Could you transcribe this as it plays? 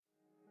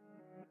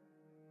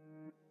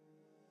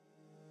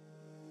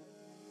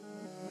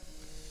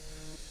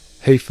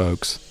Hey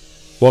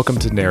folks, welcome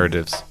to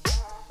Narratives.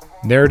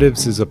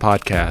 Narratives is a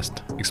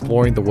podcast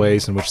exploring the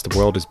ways in which the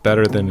world is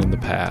better than in the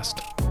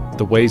past,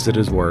 the ways it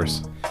is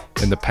worse,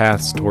 and the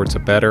paths towards a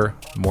better,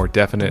 more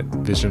definite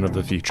vision of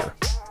the future.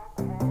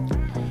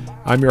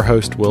 I'm your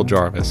host, Will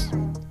Jarvis,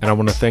 and I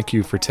want to thank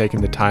you for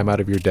taking the time out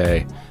of your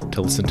day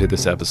to listen to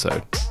this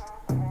episode.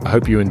 I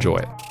hope you enjoy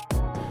it.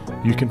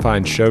 You can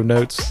find show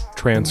notes,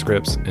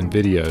 transcripts, and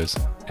videos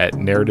at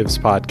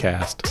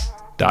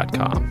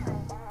narrativespodcast.com.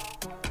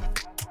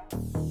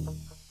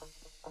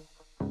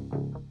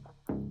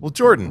 Well,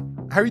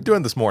 Jordan, how are you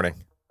doing this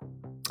morning?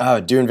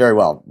 Doing very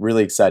well.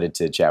 Really excited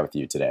to chat with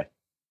you today.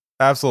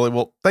 Absolutely.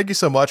 Well, thank you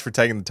so much for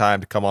taking the time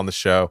to come on the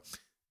show.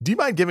 Do you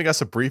mind giving us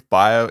a brief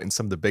bio and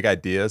some of the big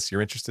ideas you're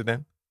interested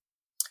in?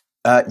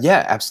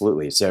 Yeah,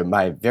 absolutely. So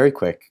my very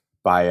quick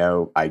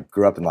bio, I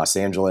grew up in Los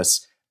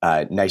Angeles,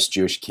 nice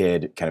Jewish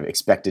kid, kind of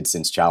expected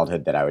since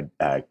childhood that I would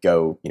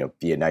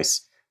be a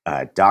nice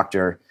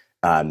doctor.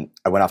 I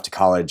went off to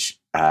college.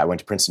 I went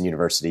to Princeton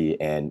University,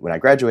 and when I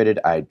graduated,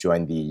 I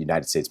joined the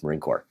United States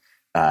Marine Corps.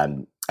 I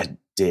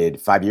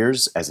did 5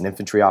 years as an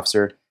infantry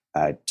officer,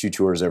 2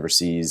 tours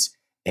overseas,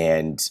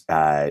 and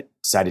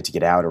decided to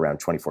get out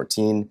around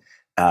 2014.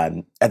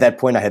 At that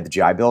point, I had the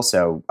GI Bill,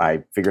 so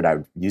I figured I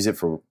would use it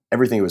for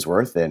everything it was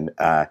worth. And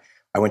I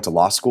went to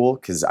law school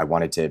because I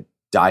wanted to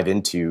dive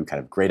into kind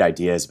of great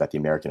ideas about the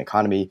American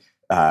economy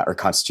or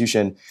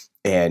Constitution,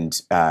 and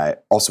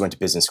also went to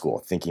business school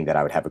thinking that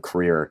I would have a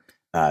career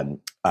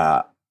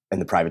in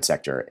the private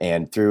sector.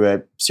 And through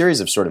a series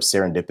of sort of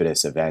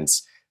serendipitous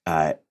events,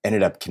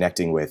 ended up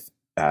connecting with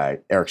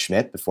Eric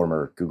Schmidt, the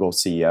former Google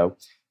CEO,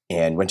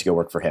 and went to go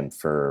work for him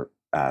for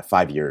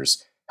 5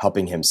 years,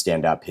 helping him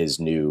stand up his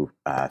new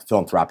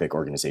philanthropic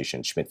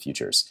organization, Schmidt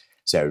Futures.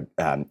 So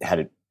had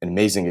an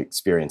amazing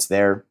experience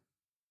there,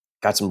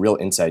 got some real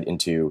insight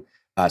into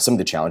some of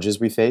the challenges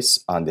we face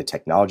on the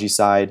technology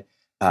side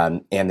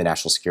and the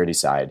national security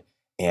side,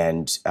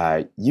 and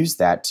used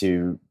that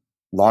to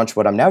launch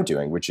what I'm now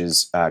doing, which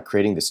is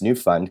creating this new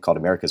fund called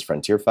America's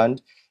Frontier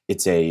Fund.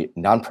 It's a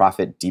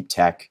nonprofit deep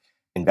tech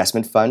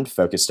investment fund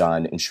focused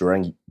on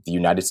ensuring the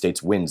United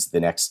States wins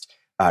the next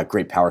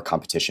great power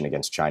competition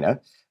against China,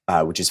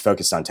 which is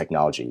focused on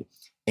technology.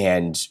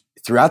 And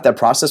throughout that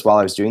process, while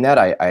I was doing that,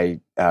 I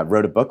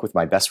wrote a book with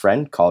my best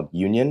friend called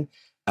Union.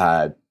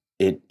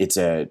 It's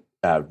a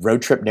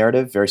road trip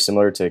narrative, very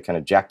similar to kind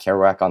of Jack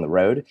Kerouac on the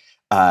road.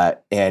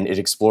 And it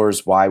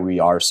explores why we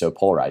are so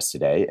polarized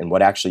today and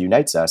what actually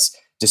unites us,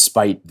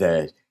 despite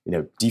the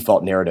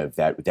default narrative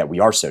that we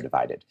are so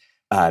divided.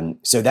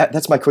 So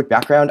that's my quick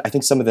background. I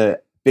think some of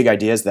the big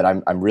ideas that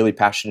I'm really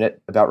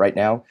passionate about right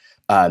now,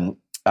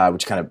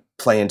 which kind of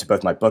play into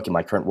both my book and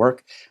my current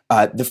work.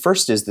 The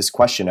first is this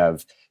question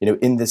of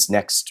in this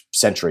next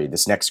century,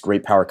 this next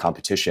great power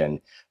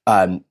competition,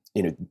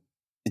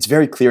 it's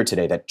very clear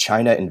today that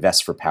China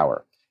invests for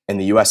power and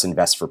the U.S.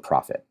 invests for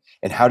profit.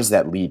 And how does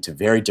that lead to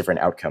very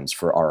different outcomes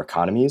for our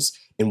economies?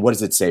 And what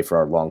does it say for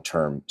our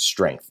long-term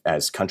strength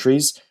as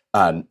countries,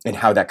 and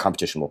how that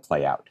competition will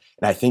play out?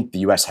 And I think the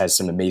U.S. has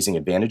some amazing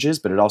advantages,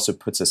 but it also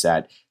puts us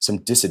at some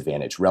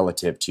disadvantage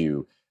relative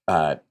to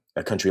a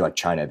country like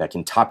China that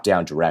can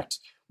top-down direct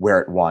where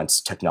it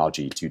wants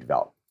technology to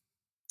develop.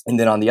 And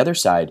then on the other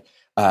side,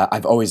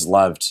 I've always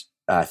loved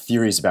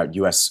theories about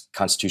U.S.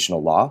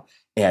 constitutional law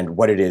and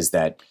what it is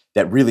that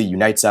really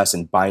unites us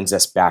and binds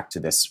us back to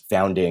this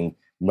founding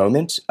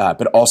moment,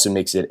 but also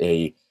makes it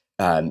a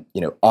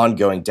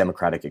ongoing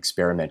democratic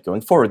experiment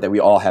going forward that we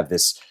all have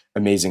this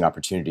amazing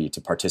opportunity to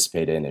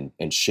participate in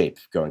and shape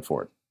going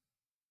forward.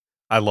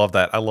 I love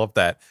that. I want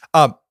to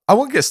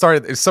get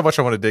started. There's so much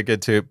I want to dig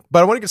into,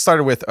 but I want to get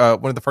started with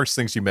one of the first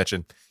things you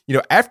mentioned.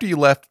 After you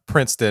left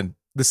Princeton,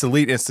 this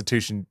elite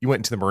institution, you went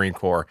into the Marine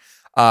Corps.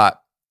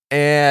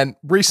 And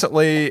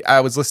recently I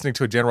was listening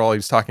to a general, he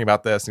was talking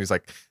about this, and he's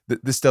like,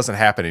 this doesn't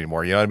happen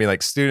anymore. You know what I mean?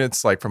 Like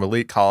students from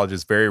elite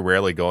colleges very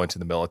rarely go into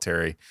the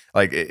military.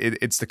 Like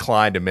it's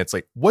declined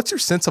immensely. What's your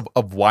sense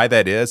of why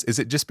that is? Is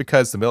it just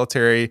because the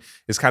military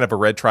is kind of a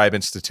red tribe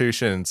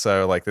institution? And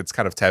so it's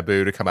kind of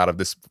taboo to come out of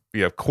this,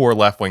 core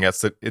left-wing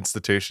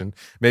institution,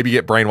 maybe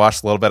get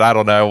brainwashed a little bit. I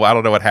don't know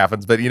what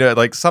happens, but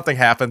something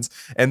happens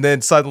and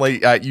then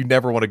suddenly you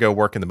never want to go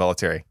work in the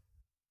military.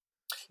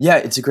 Yeah,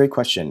 it's a great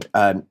question.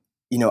 I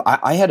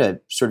had a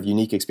sort of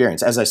unique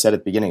experience. As I said at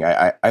the beginning,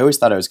 I always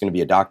thought I was going to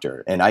be a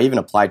doctor, and I even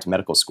applied to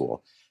medical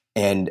school.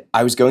 And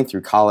I was going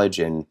through college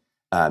in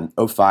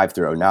 05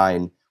 through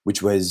 09,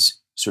 which was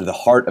sort of the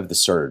heart of the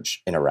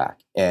surge in Iraq.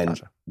 And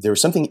Gotcha. There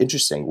was something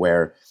interesting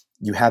where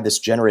you had this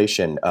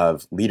generation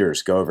of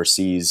leaders go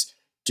overseas,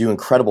 do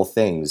incredible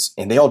things,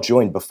 and they all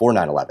joined before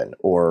 9/11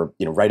 or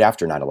right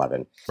after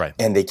 9/11. Right.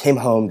 And they came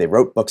home, they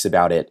wrote books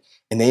about it,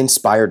 and they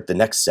inspired the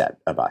next set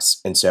of us.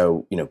 And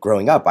so,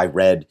 growing up, I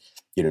read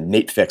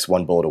Nate Fix,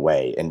 One Bullet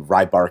Away, and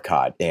Ry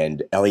Barcott,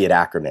 and Elliot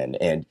Ackerman,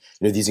 and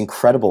these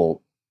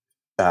incredible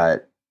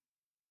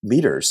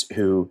leaders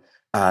who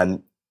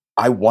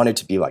I wanted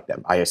to be like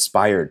them. I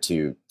aspired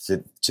to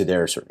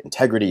their sort of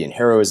integrity and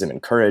heroism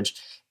and courage,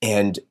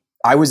 and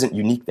I wasn't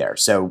unique there.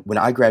 So when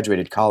I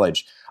graduated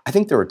college, I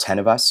think there were 10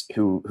 of us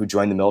who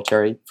joined the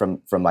military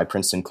from my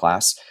Princeton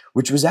class,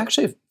 which was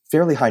actually a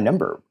fairly high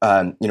number,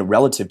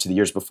 relative to the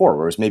years before,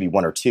 where it was maybe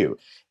one or two.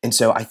 And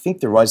so I think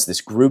there was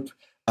this group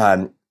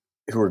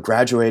who were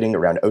graduating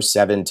around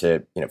 '07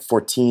 to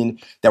 14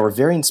 that were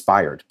very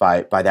inspired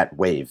by that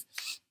wave.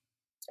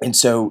 And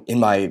so in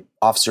my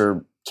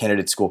officer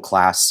candidate school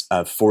class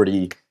of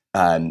 40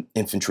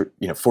 infantry,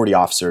 40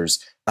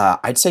 officers,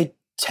 I'd say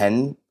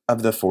 10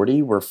 of the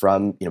 40 were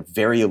from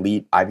very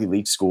elite Ivy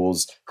League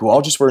schools who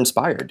all just were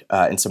inspired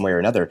in some way or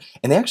another,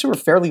 and they actually were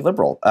fairly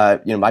liberal.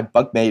 My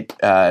bunkmate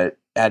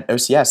at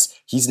OCS,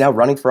 he's now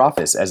running for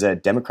office as a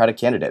Democratic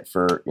candidate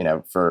for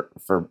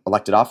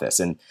elected office,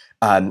 and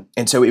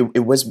so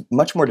it was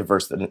much more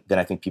diverse than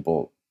I think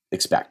people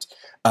expect.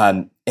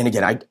 And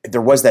again,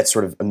 there was that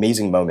sort of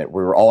amazing moment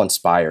where we were all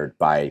inspired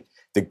by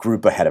the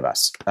group ahead of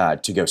us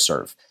to go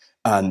serve,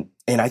 and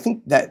I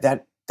think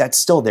that's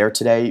still there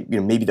today.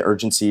 Maybe the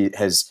urgency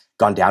has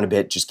gone down a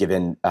bit, just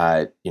given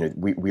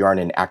we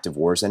aren't in active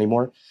wars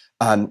anymore.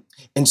 And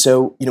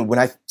so when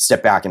I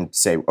step back and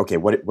say, okay,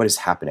 what is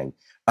happening?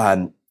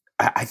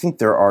 I think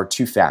there are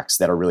two facts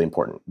that are really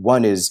important.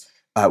 One is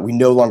we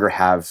no longer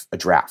have a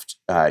draft.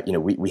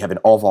 We have an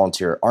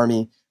all-volunteer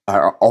army,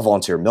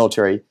 all-volunteer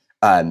military.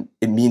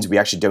 It means we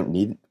actually don't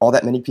need all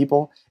that many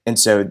people. And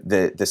so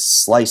the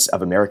slice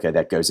of America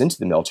that goes into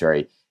the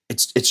military,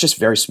 it's just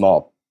very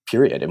small,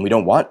 period. And we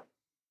don't want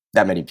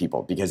that many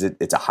people because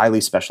it's a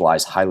highly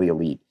specialized, highly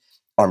elite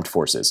armed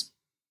forces.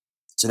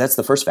 So that's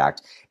the first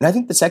fact. And I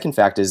think the second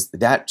fact is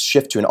that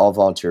shift to an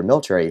all-volunteer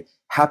military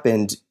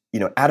happened,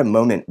 at a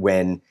moment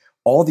when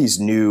all these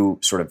new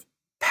sort of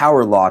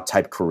power law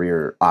type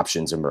career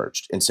options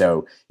emerged. And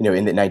so,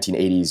 in the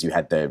 1980s, you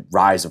had the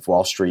rise of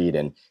Wall Street,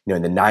 and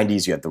in the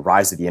 90s, you had the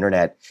rise of the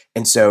internet.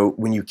 And so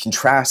when you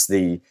contrast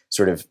the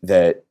sort of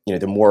the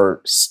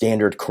more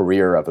standard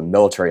career of a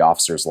military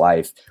officer's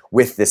life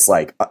with this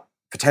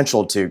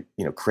potential to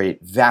create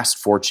vast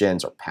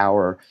fortunes or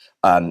power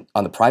on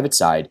the private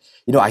side,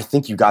 I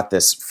think you got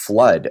this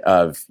flood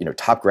of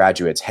top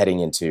graduates heading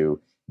into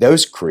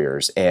those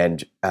careers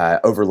and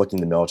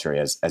overlooking the military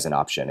as an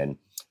option. And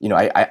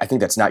I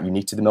think that's not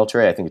unique to the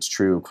military. I think it's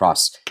true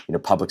across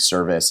public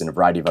service and a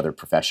variety of other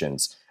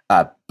professions.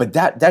 But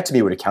that to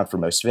me would account for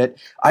most of it.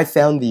 I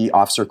found the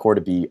officer corps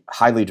to be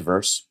highly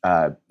diverse.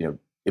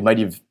 It might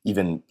have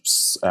even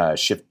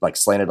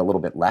slanted a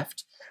little bit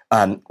left,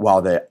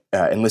 while the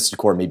enlisted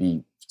corps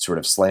maybe sort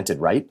of slanted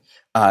right.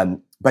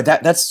 But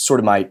that's sort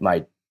of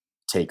my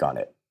take on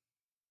it.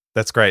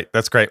 That's great.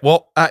 That's great.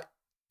 Well,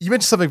 you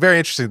mentioned something very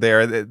interesting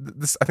there. I think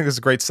this is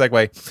a great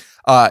segue.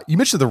 You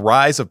mentioned the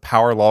rise of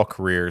power law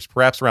careers,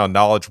 perhaps around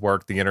knowledge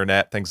work, the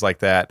internet, things like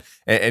that,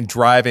 and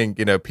driving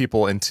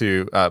people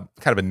into kind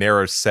of a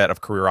narrow set of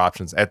career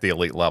options at the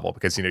elite level.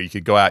 Because you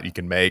could go out, you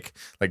can make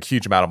a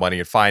huge amount of money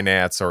in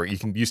finance, or you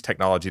can use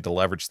technology to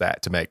leverage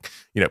that to make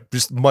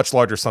just much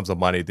larger sums of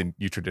money than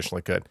you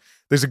traditionally could.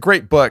 There's a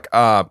great book,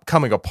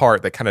 Coming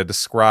Apart, that kind of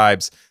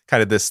describes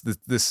kind of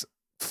this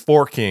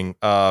forking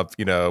of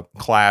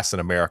class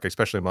in America,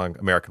 especially among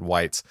American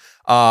whites,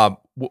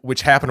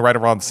 which happened right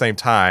around the same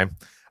time.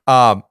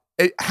 How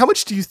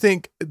much do you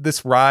think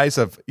this rise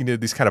of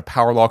these kind of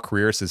power law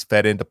careers has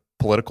fed into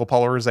political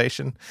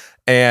polarization?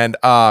 And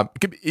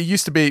it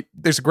used to be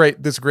there's a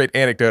great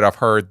anecdote I've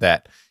heard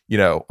that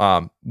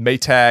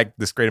Maytag,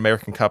 this great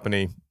American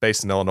company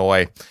based in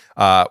Illinois,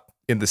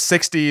 in the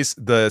 60s,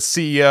 the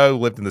CEO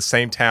lived in the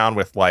same town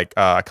with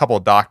a couple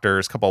of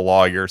doctors, a couple of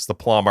lawyers, the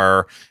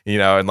plumber,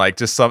 and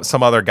just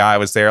some other guy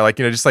was there,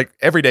 just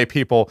everyday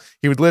people.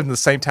 He would live in the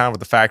same town with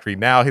the factory.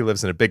 Now he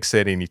lives in a big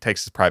city and he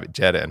takes his private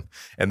jet in.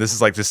 And this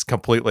is it's this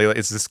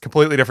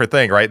completely different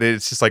thing, right?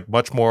 It's just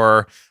much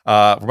more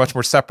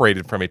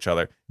separated from each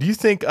other. Do you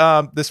think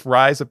this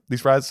rise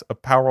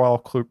of power law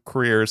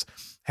careers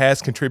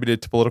has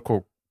contributed to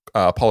political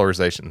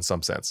polarization in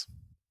some sense?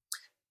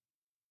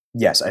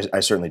 Yes,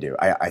 I certainly do.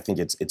 I think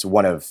it's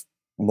one of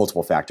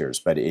multiple factors,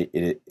 but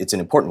it's an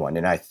important one.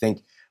 And I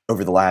think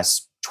over the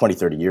last 20,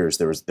 30 years,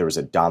 there was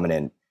a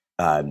dominant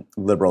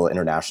liberal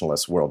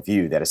internationalist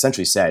worldview that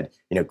essentially said,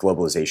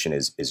 globalization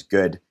is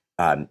good.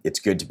 It's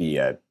good to be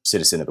a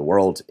citizen of the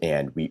world,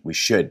 and we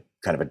should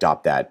kind of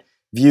adopt that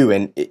view.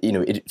 And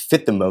it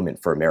fit the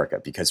moment for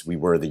America because we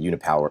were the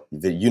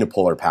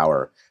unipolar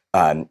power,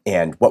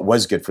 and what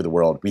was good for the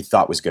world we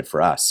thought was good for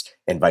us,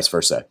 and vice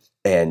versa.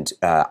 And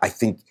I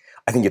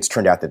think it's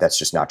turned out that that's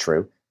just not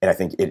true, and I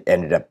think it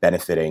ended up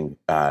benefiting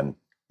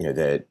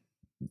the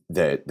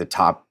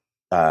top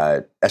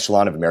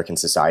echelon of American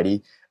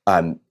society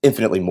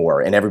infinitely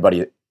more, and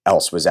everybody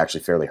else was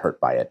actually fairly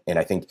hurt by it. And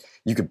I think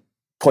you could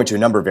point to a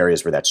number of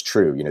areas where that's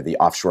true. The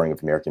offshoring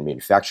of American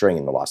manufacturing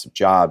and the loss of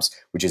jobs,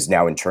 which is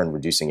now in turn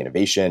reducing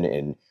innovation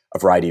in a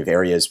variety of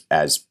areas,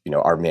 as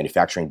our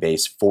manufacturing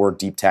base for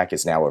deep tech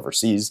is now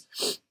overseas.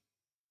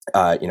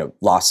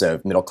 Loss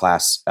of middle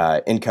class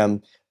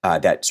income.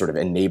 That sort of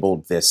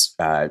enabled this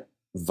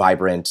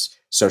vibrant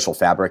social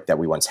fabric that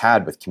we once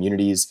had with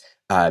communities.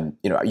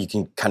 You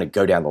can kind of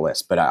go down the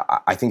list, but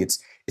I think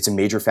it's a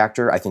major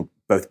factor. I think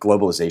both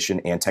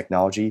globalization and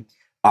technology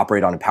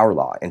operate on a power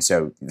law. And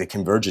so the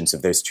convergence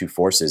of those two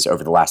forces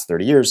over the last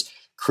 30 years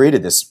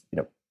created this,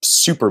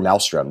 super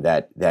maelstrom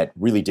that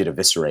really did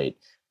eviscerate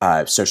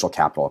social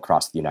capital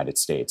across the United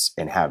States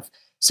and have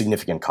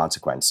significant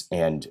consequence.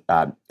 And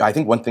I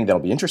think one thing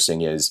that'll be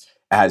interesting is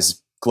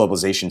as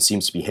globalization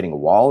seems to be hitting a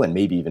wall and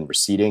maybe even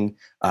receding,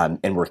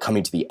 and we're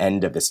coming to the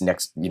end of this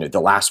next, the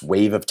last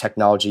wave of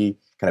technology,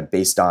 kind of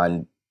based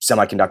on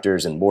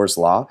semiconductors and Moore's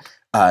law,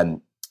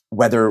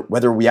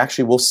 whether we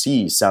actually will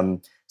see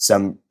some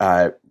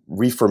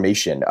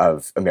reformation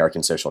of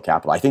American social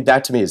capital. I think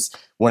that to me is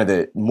one of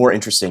the more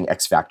interesting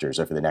X factors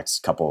over the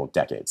next couple of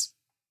decades.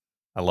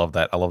 I love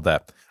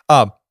that.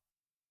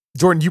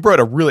 Jordan, you wrote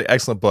a really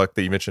excellent book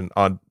that you mentioned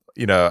on,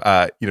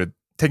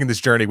 taking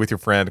this journey with your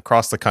friend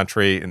across the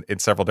country in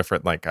several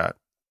different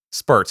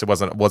spurts. It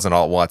wasn't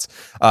all at once.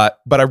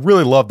 But I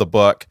really love the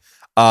book.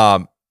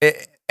 And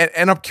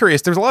I'm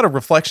curious, there's a lot of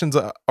reflections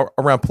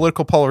around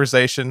political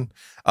polarization.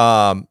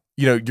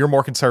 You're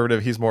more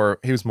conservative, he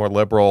was more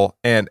liberal,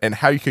 and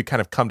how you could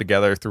kind of come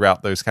together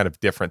throughout those kind of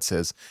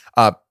differences.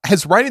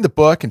 Has writing the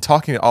book and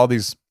talking to all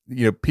these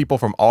people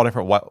from all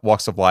different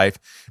walks of life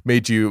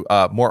made you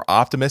more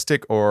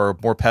optimistic or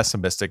more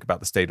pessimistic about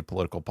the state of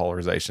political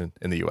polarization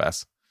in the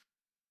U.S.?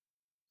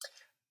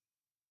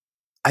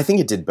 I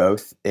think it did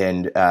both,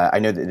 and I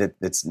know that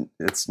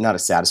it's not a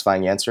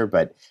satisfying answer,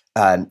 but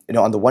on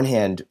the one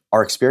hand,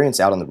 our experience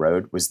out on the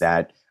road was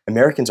that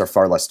Americans are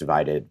far less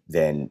divided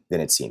than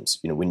it seems.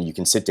 When you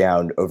can sit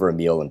down over a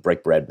meal and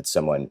break bread with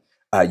someone,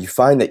 you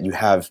find that you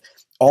have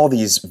all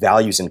these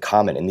values in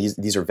common, and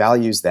these are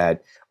values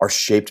that are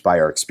shaped by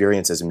our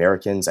experience as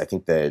Americans. I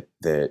think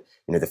the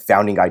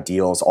founding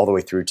ideals all the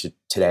way through to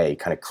today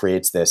kind of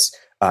creates this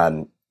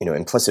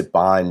implicit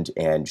bond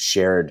and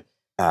shared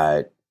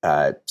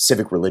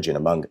civic religion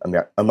among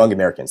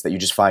Americans that you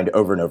just find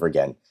over and over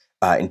again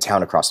in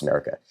town across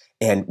America.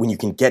 And when you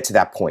can get to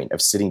that point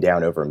of sitting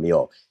down over a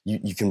meal,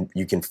 you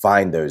can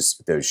find those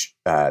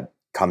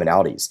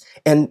commonalities.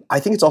 And I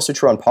think it's also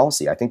true on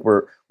policy. I think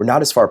we're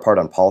not as far apart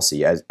on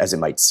policy as it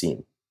might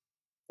seem.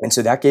 And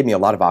so that gave me a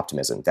lot of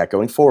optimism that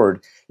going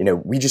forward,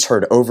 we just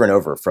heard over and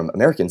over from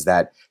Americans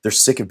that they're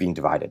sick of being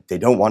divided. They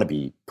don't want to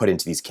be put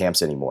into these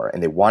camps anymore,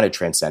 and they want to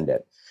transcend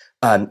it.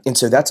 And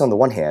so that's on the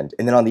one hand.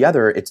 And then on the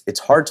other, it's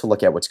hard to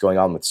look at what's going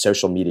on with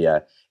social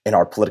media in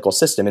our political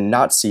system and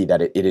not see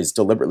that it is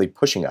deliberately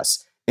pushing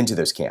us into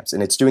those camps.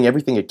 And it's doing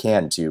everything it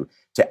can to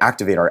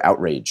activate our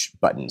outrage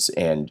buttons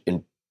and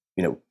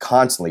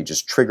constantly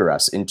just trigger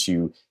us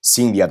into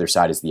seeing the other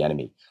side as the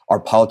enemy. Our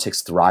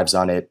politics thrives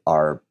on it.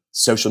 Our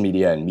social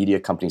media and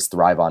media companies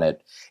thrive on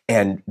it.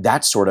 And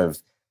that sort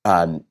of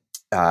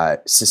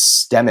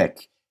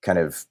systemic kind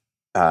of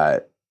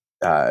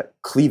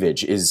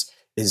cleavage is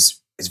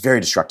very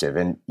destructive.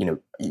 And,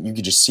 you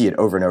could just see it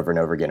over and over and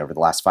over again over the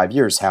last 5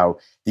 years, how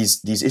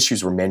these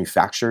issues were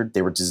manufactured.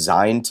 They were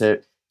designed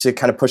to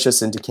kind of push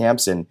us into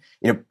camps. And,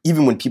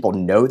 even when people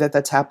know that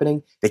that's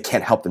happening, they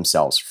can't help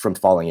themselves from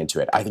falling into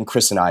it. I think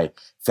Chris and I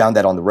found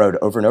that on the road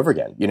over and over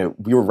again.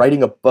 We were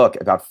writing a book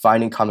about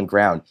finding common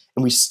ground,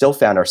 and we still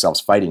found ourselves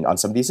fighting on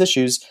some of these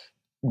issues,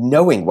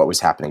 knowing what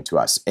was happening to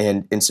us.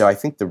 And so I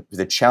think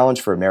the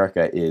challenge for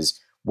America is,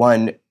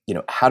 one,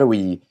 how do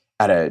we,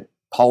 at a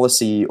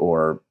policy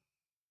or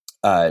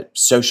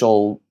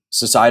social,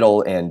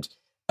 societal, and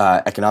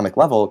economic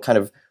level, kind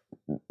of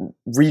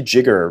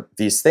rejigger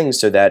these things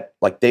so that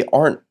they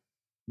aren't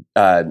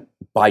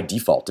by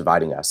default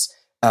dividing us.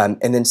 And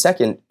then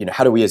second,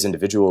 how do we as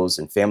individuals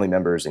and family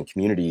members and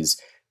communities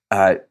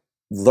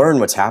learn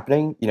what's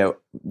happening,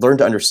 learn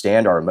to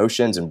understand our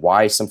emotions and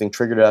why something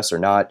triggered us or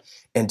not,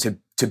 and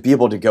to be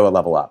able to go a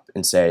level up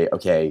and say,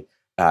 okay,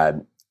 I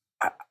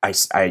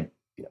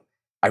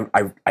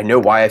know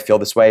why I feel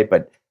this way,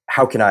 but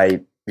how can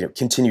I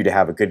continue to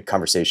have a good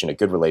conversation, a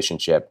good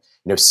relationship,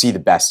 see the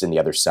best in the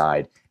other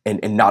side,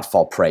 and not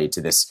fall prey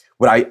to this,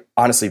 what I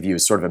honestly view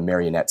as sort of a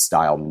marionette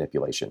style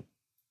manipulation.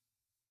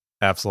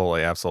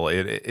 Absolutely.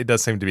 It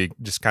does seem to be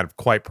just kind of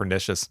quite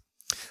pernicious.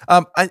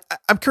 I'm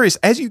curious,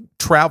 as you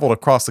traveled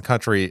across the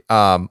country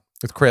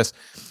with Chris,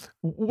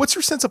 what's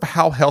your sense of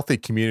how healthy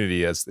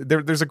community is?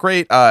 There's a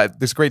great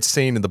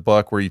scene in the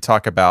book where you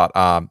talk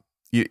about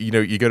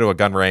you go to a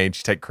gun range,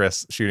 you take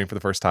Chris shooting for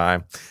the first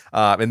time,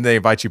 and they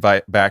invite you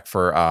back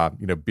for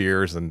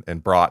beers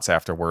and brats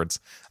afterwards.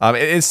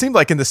 It seemed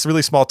like in this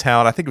really small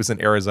town, I think it was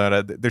in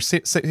Arizona, there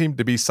seemed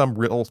to be some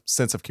real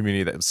sense of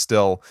community that was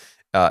still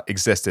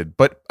existed.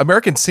 But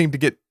Americans seem to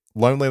get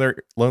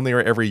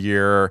lonelier every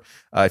year.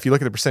 If you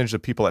look at the percentage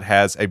of people that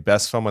has a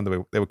best someone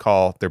they would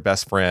call their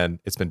best friend,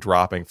 it's been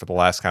dropping for the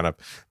last kind of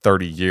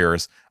 30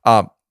 years.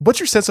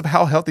 What's your sense of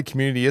how healthy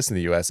community is in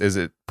the U.S.? Is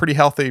it pretty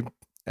healthy,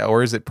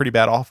 or is it pretty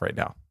bad off right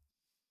now?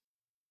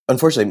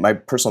 Unfortunately, my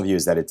personal view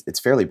is that it's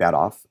fairly bad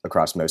off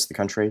across most of the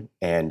country.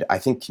 And I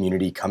think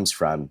community comes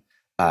from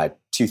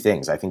two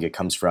things. I think it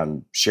comes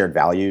from shared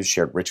values,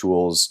 shared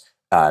rituals,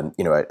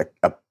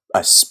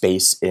 a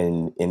space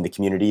in the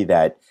community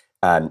that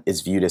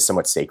is viewed as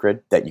somewhat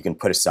sacred, that you can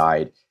put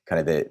aside kind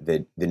of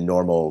the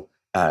normal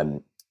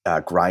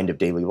grind of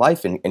daily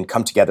life and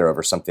come together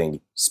over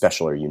something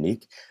special or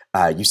unique.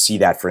 You see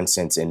that, for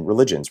instance, in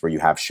religions where you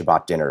have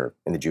Shabbat dinner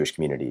in the Jewish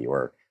community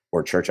or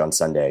church on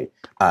Sunday.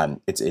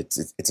 It's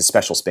a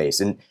special space,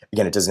 and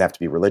again, it doesn't have to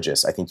be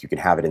religious. I think you can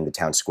have it in the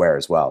town square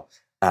as well.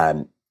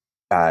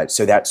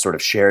 So that sort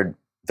of shared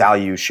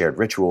values, shared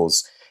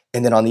rituals.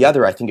 And then on the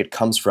other, I think it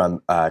comes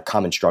from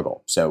common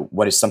struggle. So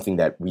what is something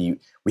that we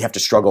have to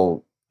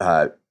struggle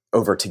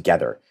over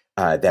together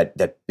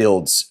that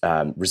builds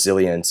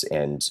resilience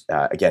and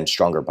again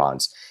stronger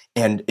bonds.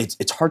 And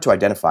it's hard to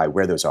identify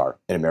where those are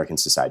in American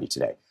society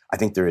today. I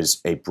think there is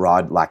a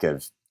broad lack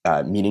of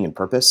meaning and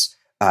purpose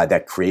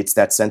that creates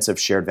that sense of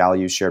shared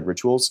values, shared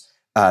rituals.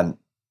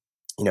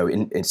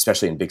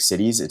 Especially in big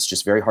cities, it's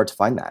just very hard to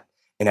find that.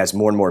 And as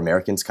more and more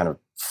Americans kind of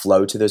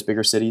flow to those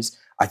bigger cities,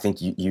 I think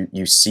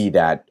you see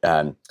that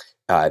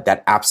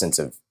that absence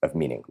of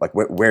meaning. Like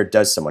where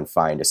does someone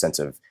find a sense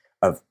of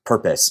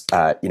purpose?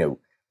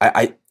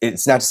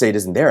 It's not to say it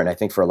isn't there, and I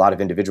think for a lot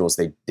of individuals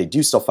they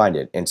do still find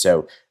it. And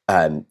so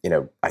I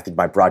think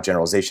my broad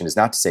generalization is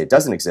not to say it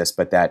doesn't exist,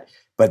 but that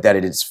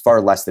it is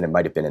far less than it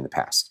might have been in the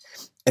past.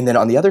 And then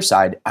on the other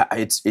side,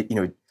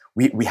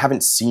 we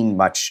haven't seen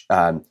much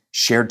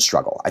shared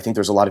struggle. I think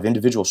there's a lot of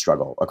individual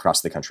struggle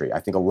across the country.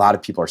 I think a lot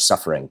of people are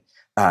suffering.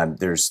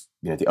 There's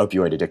the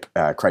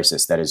opioid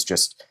crisis that is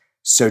just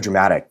so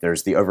dramatic.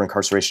 There's the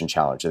over-incarceration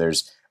challenge.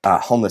 There's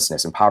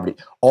homelessness and poverty.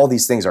 All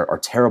these things are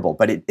terrible,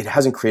 but it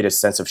hasn't created a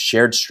sense of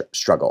shared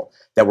struggle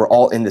that we're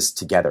all in this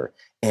together.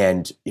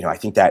 And I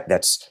think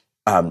that's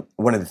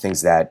one of the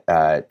things that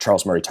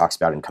Charles Murray talks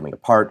about in Coming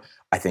Apart.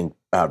 I think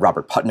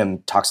Robert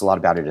Putnam talks a lot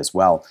about it as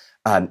well.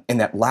 And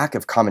that lack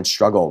of common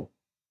struggle,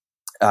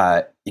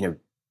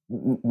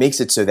 makes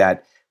it so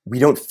that we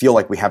don't feel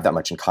like we have that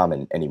much in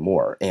common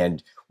anymore.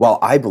 And while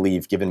I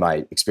believe, given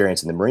my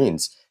experience in the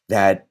Marines,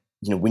 that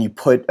when you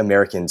put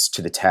Americans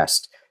to the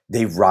test,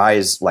 they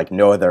rise like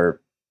no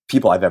other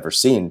people I've ever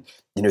seen.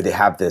 They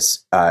have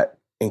this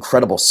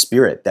incredible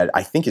spirit that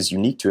I think is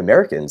unique to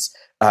Americans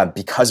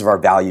because of our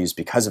values,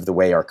 because of the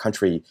way our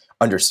country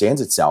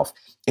understands itself.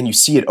 And you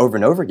see it over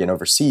and over again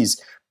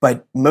overseas,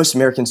 but most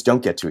Americans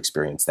don't get to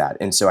experience that.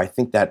 And so I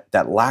think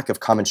that lack of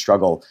common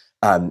struggle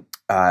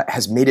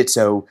has made it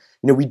so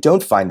we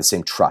don't find the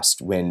same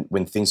trust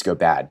when things go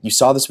bad. You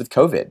saw this with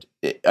COVID,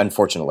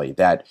 unfortunately,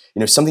 that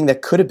something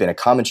that could have been a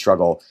common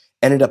struggle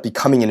ended up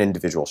becoming an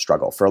individual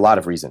struggle for a lot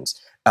of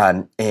reasons,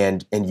 and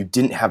you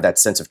didn't have that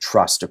sense of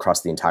trust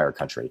across the entire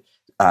country.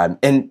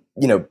 And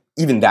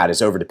even that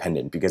is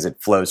overdependent because it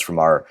flows from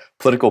our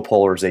political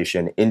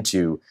polarization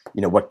into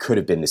what could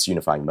have been this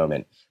unifying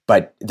moment.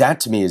 But that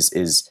to me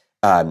is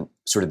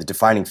sort of the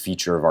defining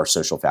feature of our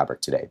social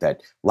fabric today.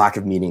 That lack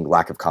of meaning,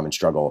 lack of common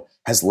struggle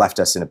has left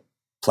us in a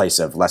place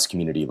of less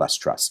community, less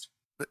trust.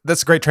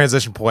 That's a great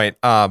transition point.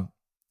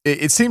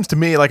 It seems to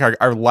me like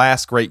our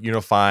last great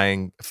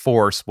unifying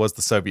force was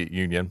the Soviet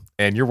Union,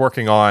 and you're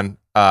working on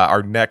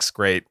our next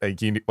great,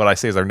 what I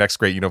say is our next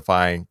great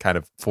unifying kind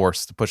of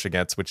force to push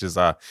against, which is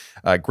a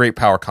great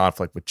power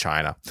conflict with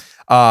China.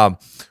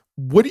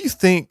 What do you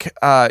think?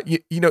 How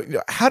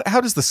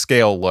does the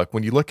scale look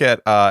when you look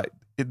at?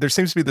 There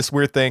seems to be this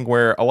weird thing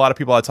where a lot of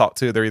people I talk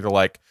to, they're either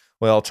like,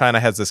 well, China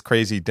has this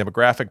crazy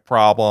demographic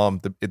problem.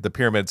 The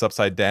pyramid's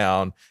upside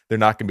down. They're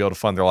not going to be able to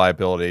fund their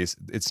liabilities.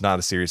 It's not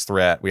a serious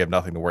threat. We have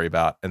nothing to worry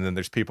about. And then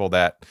there's people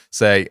that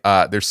say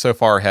they're so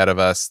far ahead of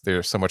us.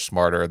 They're so much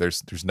smarter.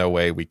 There's no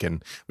way we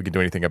can do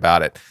anything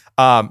about it.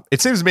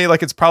 It seems to me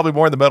like it's probably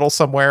more in the middle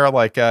somewhere.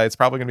 Like it's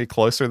probably going to be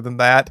closer than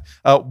that.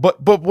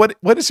 But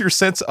what is your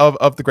sense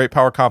of the great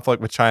power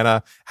conflict with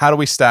China? How do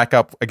we stack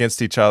up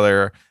against each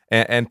other?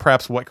 And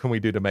perhaps what can we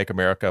do to make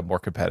America more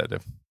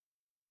competitive?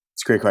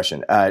 It's a great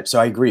question. So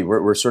I agree.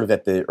 We're sort of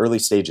at the early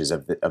stages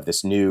of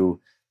this new,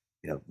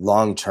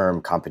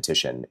 long-term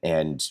competition,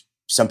 and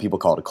some people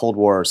call it a Cold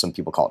War, some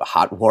people call it a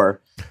hot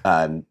war,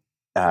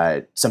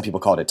 some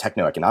people call it a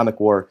techno-economic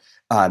war.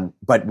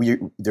 But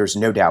there's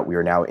no doubt we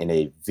are now in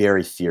a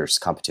very fierce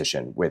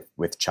competition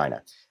with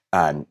China,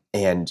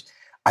 and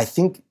I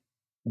think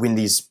when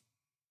these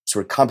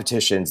sort of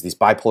competitions, these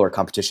bipolar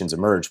competitions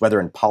emerge, whether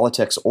in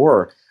politics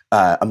or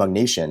among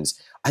nations,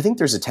 I think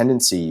there's a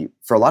tendency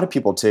for a lot of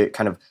people to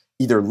kind of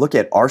either look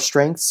at our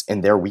strengths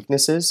and their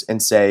weaknesses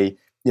and say,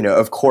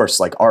 of course,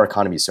 like our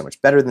economy is so much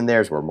better than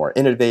theirs. We're more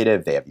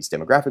innovative. They have these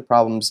demographic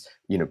problems.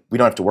 We don't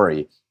have to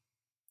worry.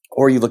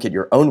 Or you look at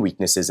your own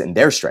weaknesses and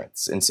their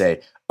strengths and say,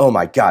 oh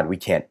my God, we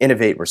can't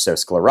innovate. We're so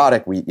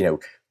sclerotic.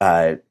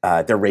 They're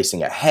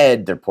racing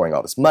ahead. They're pouring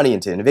all this money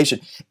into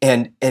innovation.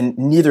 And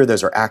neither of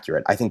those are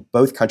accurate. I think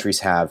both countries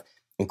have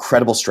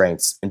incredible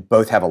strengths and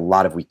both have a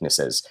lot of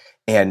weaknesses.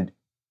 And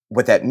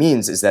what that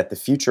means is that the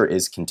future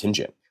is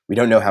contingent. We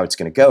don't know how it's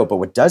going to go, but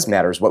what does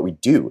matter is what we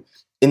do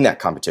in that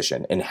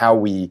competition and how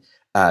we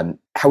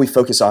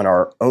focus on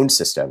our own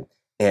system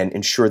and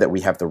ensure that we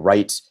have the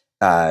right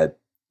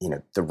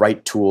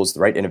tools, the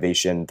right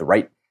innovation, the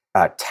right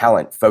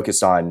talent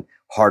focused on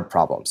hard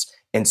problems.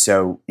 And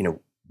so,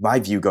 my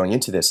view going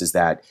into this is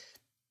that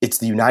it's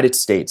the United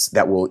States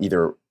that will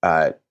either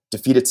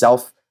defeat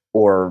itself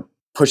or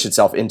push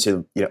itself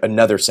into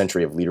another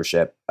century of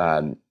leadership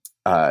of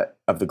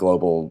the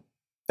global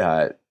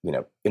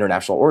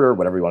international order,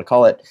 whatever you want to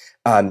call it,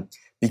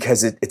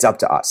 because it's up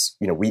to us.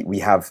 We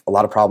have a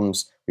lot of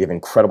problems, we have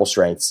incredible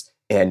strengths,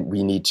 and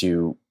we need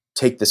to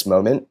take this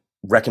moment,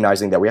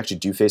 recognizing that we actually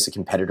do face a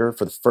competitor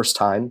for the first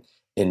time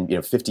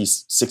in 50,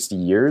 60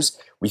 years.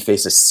 We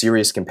face a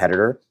serious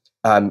competitor,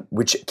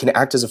 which can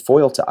act as a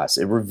foil to us.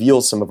 It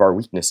reveals some of our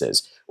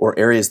weaknesses or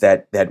areas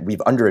that we've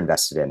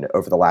underinvested in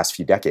over the last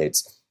few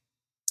decades.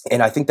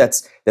 And I think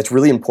that's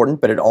really important,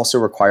 but it also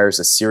requires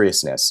a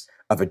seriousness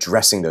of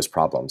addressing those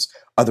problems.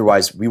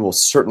 Otherwise, we will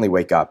certainly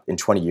wake up in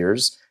 20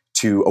 years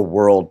to a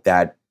world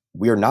that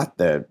we are not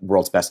the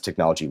world's best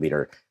technology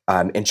leader,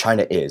 and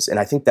China is. And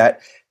I think that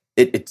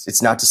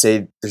it's not to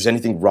say there's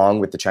anything wrong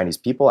with the Chinese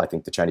people. I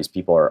think the Chinese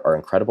people are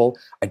incredible.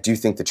 I do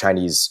think the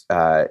Chinese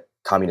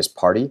Communist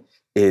Party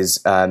is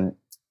not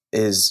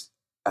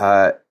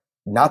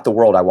the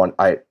world I want.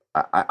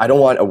 I don't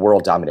want a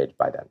world dominated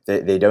by them.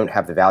 They don't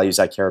have the values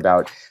I care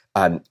about.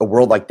 A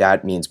world like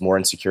that means more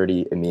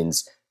insecurity. It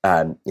means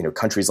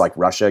countries like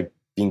Russia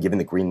being given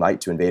the green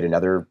light to invade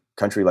another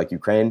country like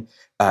Ukraine.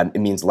 It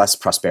means less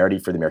prosperity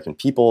for the American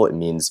people. It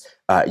means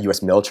a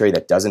U.S. military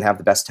that doesn't have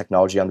the best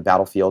technology on the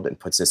battlefield and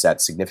puts us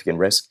at significant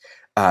risk.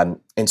 And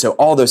so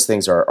all those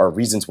things are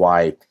reasons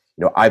why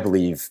I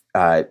believe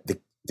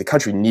the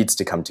country needs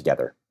to come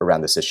together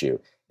around this issue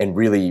and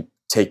really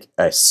take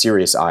a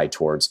serious eye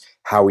towards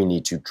how we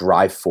need to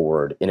drive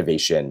forward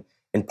innovation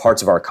in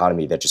parts of our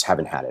economy that just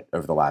haven't had it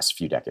over the last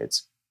few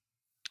decades.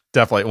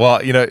 Definitely. Well,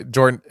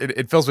 Jordan,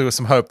 it fills me with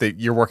some hope that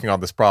you're working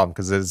on this problem,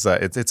 because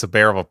it's a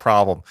bearable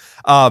problem.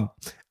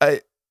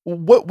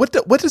 What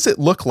does it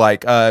look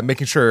like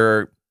making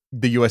sure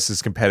the U.S.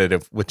 is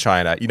competitive with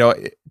China?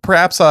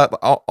 Perhaps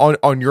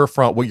on your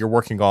front, what you're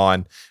working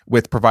on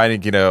with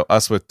providing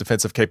us with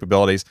defensive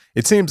capabilities,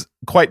 it seems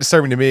quite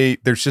disturbing to me.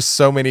 There's just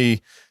so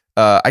many,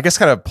 I guess,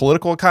 kind of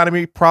political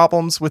economy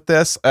problems with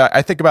this.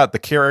 I think about the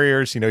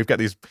carriers. You've got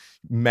these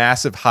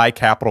massive, high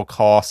capital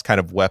cost kind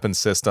of weapon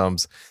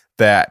systems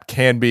that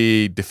can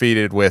be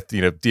defeated with,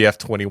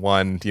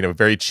 DF-21,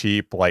 very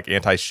cheap, like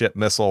anti-ship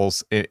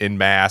missiles in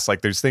mass. Like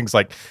there's things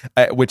like,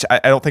 which I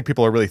don't think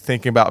people are really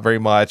thinking about very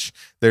much.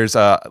 There's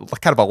a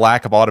kind of a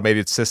lack of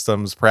automated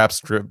systems, perhaps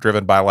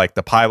driven by like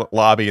the pilot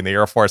lobby in the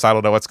Air Force. I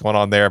don't know what's going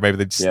on there. Maybe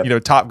they just,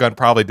 Yep. Top Gun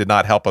probably did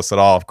not help us at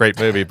all. Great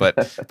movie, but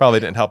probably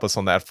didn't help us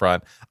on that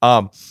front.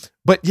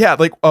 But yeah,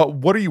 like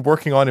what are you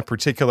working on in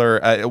particular?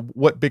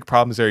 What big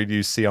problems do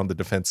you see on the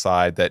defense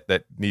side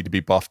that need to be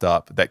buffed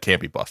up, that can't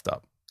be buffed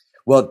up?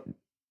 Well,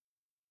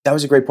 that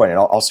was a great point. And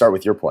I'll start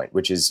with your point,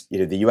 which is,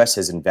 the U.S.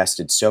 has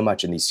invested so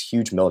much in these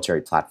huge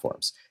military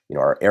platforms,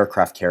 our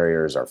aircraft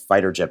carriers, our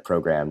fighter jet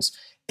programs.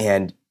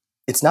 And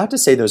it's not to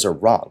say those are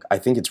wrong. I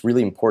think it's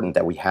really important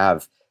that we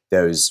have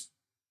those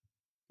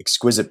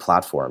exquisite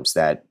platforms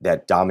that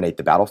dominate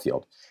the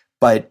battlefield.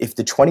 But if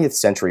the 20th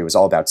century was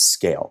all about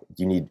scale,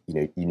 you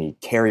need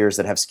carriers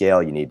that have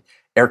scale, you need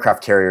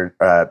aircrafts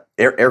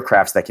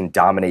that can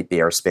dominate the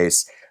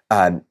airspace.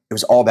 It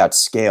was all about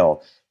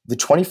scale. The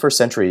 21st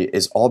century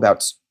is all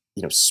about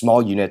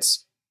small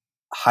units,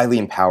 highly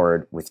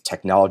empowered with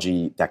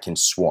technology that can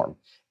swarm.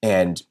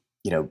 And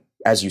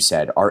as you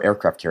said, our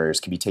aircraft carriers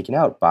can be taken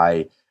out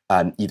by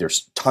either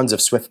tons of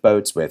swift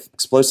boats with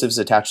explosives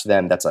attached to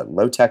them. That's a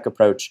low-tech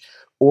approach,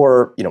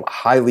 or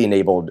highly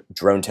enabled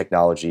drone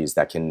technologies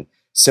that can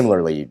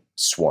similarly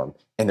swarm,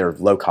 and they're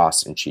low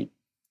cost and cheap.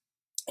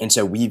 And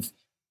so we've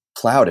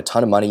plowed a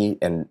ton of money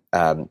and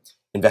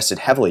invested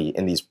heavily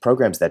in these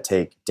programs that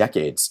take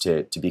decades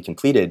to be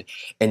completed.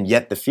 And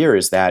yet the fear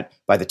is that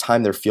by the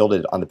time they're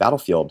fielded on the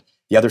battlefield,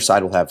 the other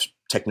side will have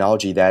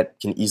technology that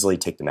can easily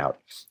take them out.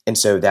 And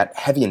so that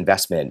heavy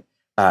investment,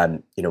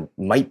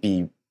 might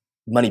be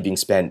money being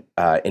spent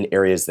in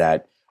areas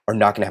that are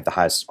not going to have the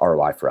highest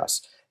ROI for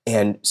us.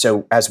 And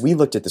so as we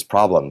looked at this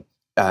problem,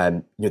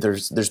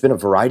 there's been a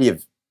variety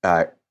of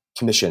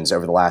commissions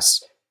over the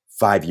last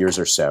 5 years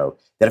or so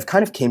that have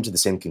kind of came to the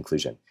same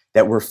conclusion,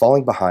 that we're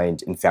falling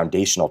behind in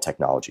foundational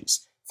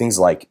technologies, things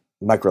like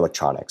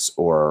microelectronics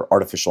or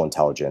artificial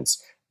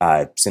intelligence,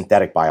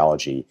 synthetic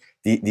biology,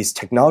 these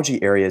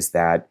technology areas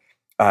that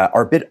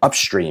are a bit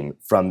upstream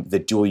from the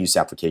dual use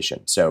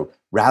application. So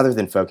rather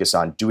than focus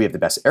on, do we have the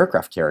best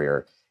aircraft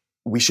carrier,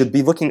 we should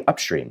be looking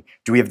upstream.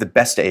 Do we have the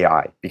best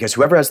AI? Because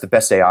whoever has the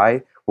best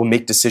AI will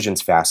make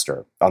decisions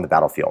faster on the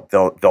battlefield.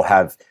 They'll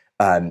have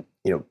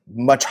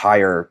much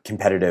higher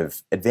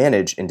competitive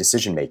advantage in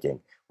decision making,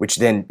 which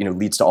then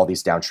leads to all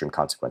these downstream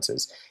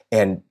consequences.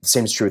 And the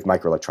same is true with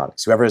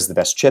microelectronics. Whoever has the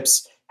best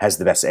chips has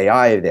the best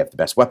AI. They have the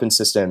best weapon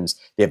systems.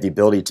 They have the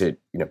ability to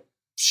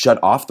shut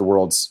off the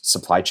world's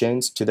supply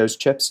chains to those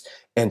chips.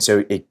 And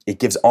so it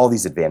gives all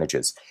these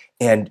advantages.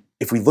 And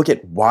if we look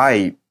at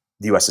why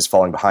the U.S. is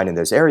falling behind in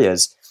those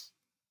areas,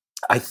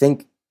 I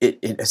think it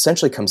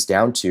essentially comes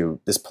down to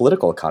this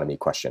political economy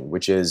question,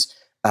 which is,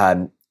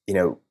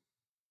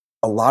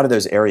 a lot of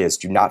those areas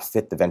do not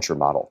fit the venture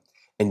model.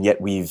 And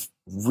yet we've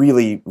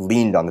really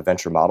leaned on the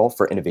venture model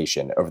for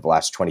innovation over the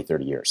last 20,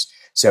 30 years.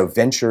 So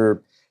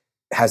venture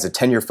has a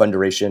 10-year fund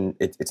duration.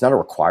 It's not a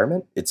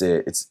requirement.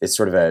 It's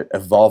sort of a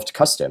evolved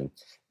custom.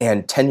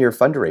 And 10-year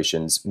fund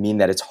durations mean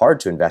that it's hard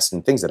to invest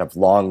in things that have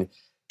long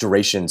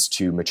durations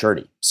to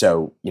maturity.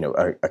 So,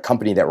 a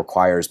company that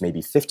requires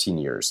maybe 15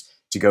 years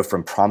to go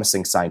from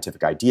promising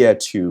scientific idea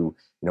to,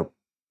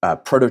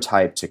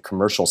 prototype to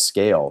commercial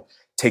scale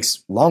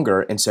takes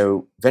longer. And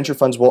so venture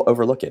funds will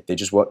overlook it.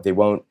 They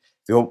won't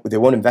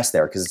invest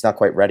there because it's not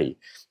quite ready.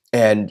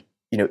 And,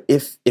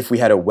 if we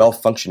had a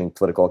well-functioning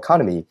political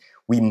economy,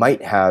 we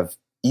might have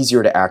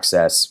easier to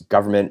access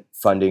government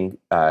funding,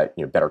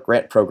 better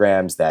grant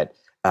programs that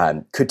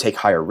could take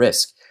higher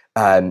risk.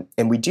 And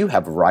we do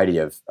have a variety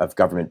of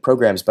government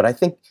programs, but I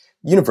think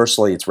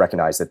universally it's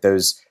recognized that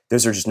those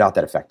are just not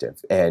that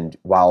effective. And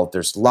while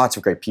there's lots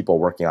of great people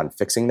working on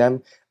fixing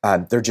them,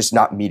 they're just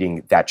not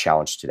meeting that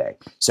challenge today.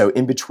 So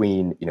in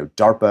between,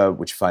 DARPA,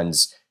 which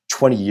funds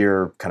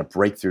 20-year kind of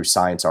breakthrough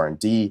science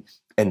R&D,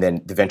 and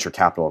then the venture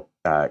capital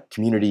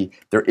community,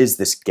 there is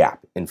this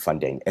gap in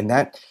funding. And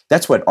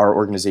that's what our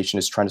organization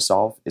is trying to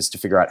solve, is to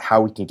figure out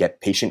how we can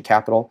get patient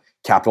capital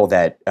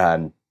that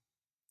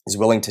is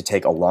willing to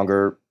take a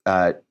longer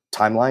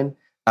timeline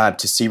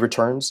to see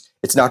returns.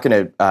 It's not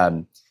going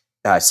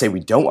to say we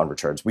don't want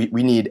returns. We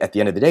need, at the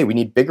end of the day, we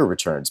need bigger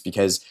returns,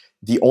 because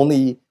the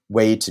only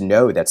way to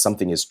know that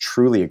something is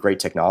truly a great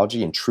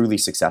technology and truly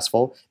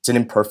successful, it's an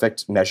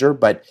imperfect measure,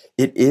 but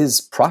it is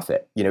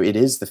profit. It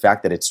is the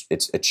fact that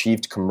it's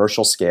achieved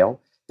commercial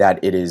scale, that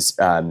it is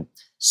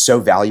so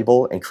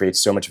valuable and creates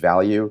so much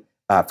value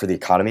for the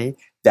economy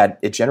that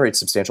it generates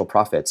substantial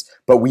profits.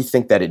 But we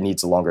think that it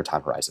needs a longer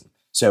time horizon.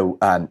 So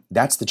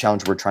that's the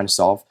challenge we're trying to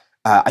solve.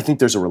 I think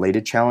there's a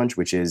related challenge,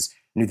 which is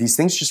these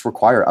things just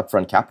require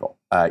upfront capital.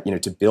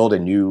 To build a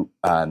new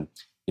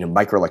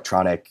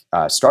microelectronic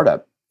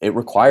startup, it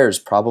requires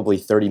probably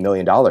 $30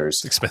 million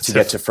to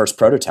get to first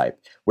prototype.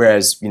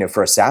 Whereas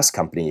for a SaaS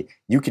company,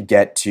 you could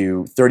get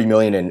to 30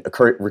 million in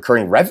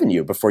recurring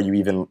revenue before you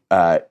even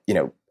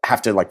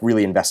have to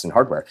really invest in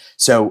hardware.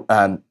 So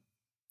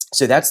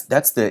that's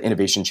the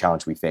innovation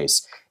challenge we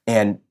face.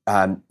 And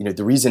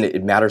the reason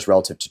it matters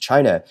relative to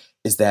China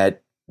is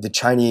that the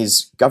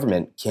Chinese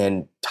government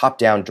can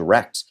top-down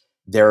direct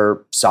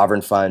their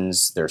sovereign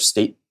funds, their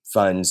state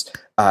funds,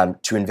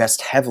 to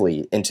invest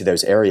heavily into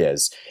those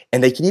areas.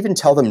 And they can even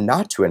tell them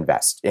not to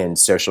invest in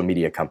social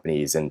media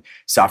companies and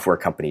software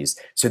companies,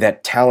 so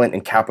that talent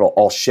and capital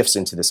all shifts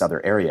into this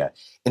other area.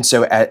 And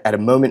so at a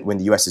moment when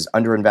the US is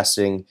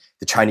underinvesting,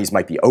 the Chinese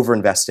might be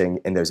overinvesting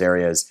in those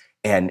areas,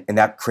 and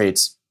that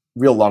creates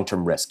real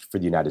long-term risk for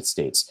the United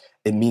States.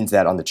 It means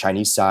that on the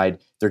Chinese side,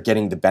 they're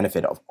getting the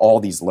benefit of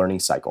all these learning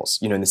cycles,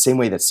 in the same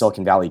way that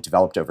Silicon Valley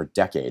developed over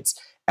decades,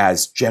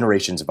 as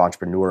generations of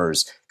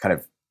entrepreneurs kind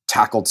of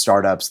tackled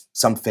startups.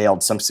 Some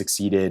failed, some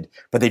succeeded,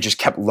 but they just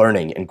kept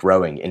learning and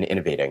growing and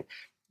innovating.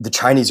 The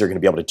Chinese are going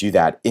to be able to do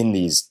that in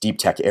these deep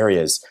tech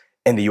areas.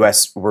 In the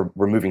US, we're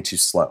moving too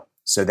slow.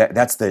 So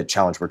that's the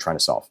challenge we're trying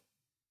to solve.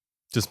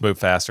 Just move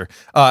faster.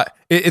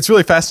 It's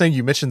really fascinating.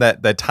 You mentioned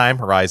that time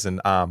horizon.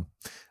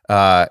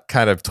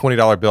 Kind of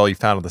 $20 bill you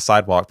found on the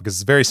sidewalk, because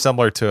it's very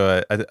similar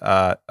to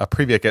a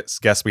previous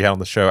guest we had on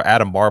the show,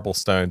 Adam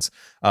Marblestone's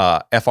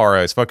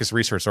FROs, Focused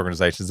Research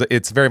Organizations.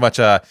 It's very much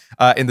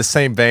in the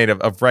same vein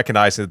of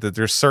recognizing that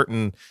there's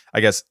certain,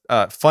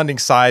 funding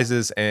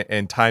sizes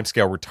and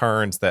timescale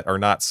returns that are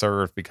not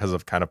served because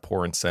of kind of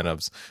poor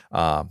incentives,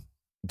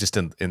 just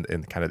in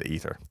kind of the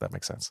ether. If that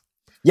makes sense.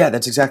 Yeah,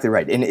 that's exactly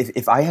right. And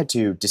if I had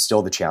to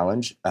distill the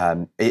challenge,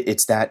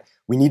 it's that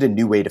we need a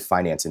new way to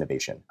finance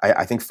innovation.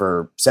 I think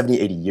for 70,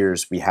 80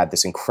 years, we had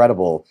this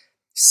incredible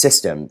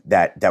system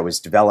that was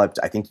developed.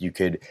 I think you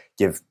could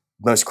give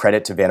most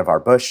credit to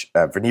Vannevar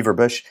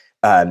Bush,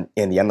 and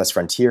the Endless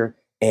Frontier,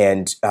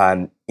 and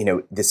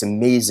this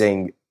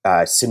amazing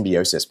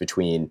symbiosis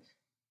between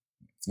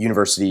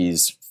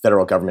universities,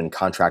 federal government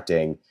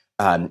contracting,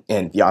 and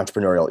the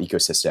entrepreneurial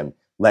ecosystem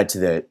led to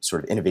the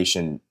sort of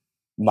innovation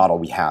model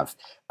we have.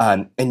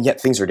 And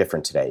yet things are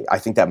different today. I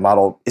think that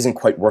model isn't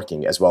quite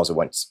working as well as it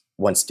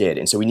once did.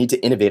 And so we need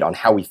to innovate on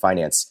how we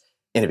finance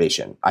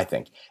innovation, I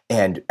think.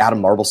 And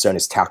Adam Marblestone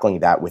is tackling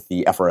that with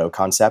the FRO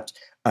concept,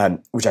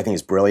 which I think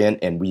is brilliant.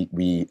 And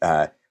we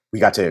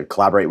got to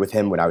collaborate with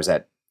him when I was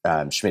at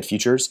Schmidt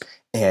Futures.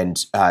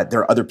 And there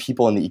are other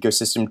people in the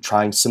ecosystem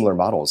trying similar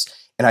models.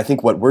 And I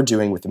think what we're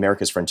doing with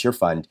America's Frontier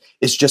Fund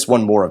is just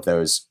one more of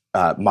those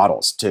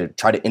models to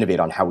try to innovate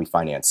on how we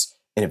finance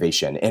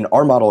innovation. And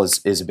our model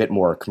is a bit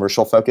more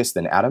commercial focused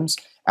than Adam's.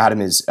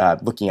 Adam is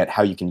looking at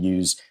how you can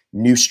use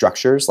new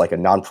structures like a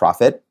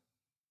nonprofit,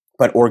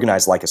 but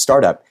organized like a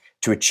startup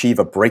to achieve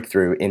a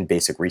breakthrough in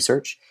basic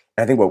research.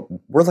 And I think what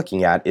we're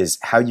looking at is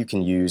how you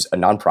can use a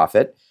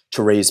nonprofit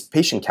to raise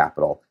patient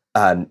capital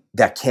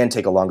that can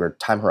take a longer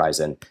time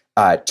horizon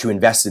to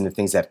invest in the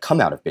things that come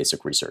out of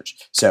basic research.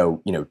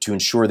 So, to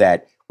ensure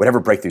that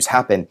whatever breakthroughs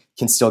happen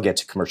can still get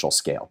to commercial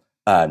scale.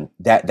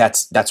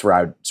 That's where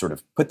I would sort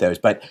of put those.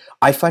 But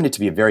I find it to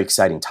be a very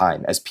exciting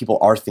time as people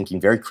are thinking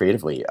very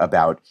creatively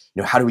about,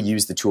 how do we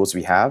use the tools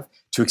we have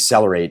to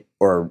accelerate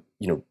or,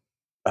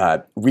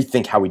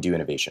 rethink how we do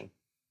innovation.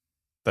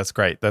 That's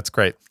great. That's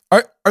great.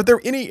 Are there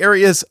any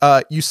areas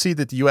you see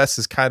that the U.S.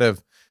 is kind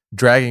of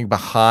dragging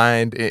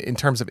behind in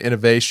terms of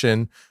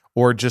innovation,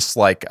 or just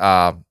like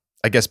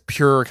I guess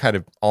pure kind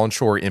of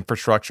onshore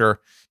infrastructure?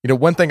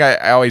 One thing I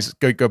always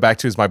go back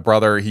to is my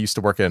brother. He used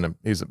to work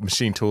he's a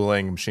machine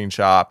tooling, machine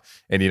shop,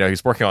 and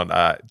he's working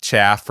on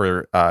chaff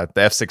for the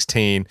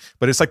F-16.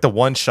 But it's like the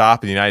one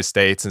shop in the United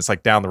States, and it's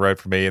like down the road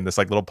from me in this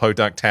like little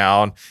podunk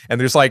town.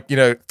 And there's like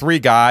three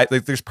guys.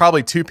 Like, there's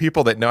probably two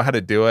people that know how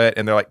to do it,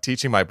 and they're like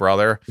teaching my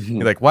brother. Mhm.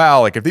 You're like,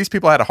 wow, like if these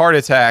people had a heart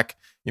attack,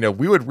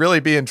 we would really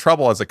be in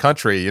trouble as a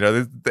country.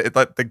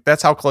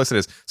 That's how close it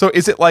is. So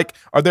is it like,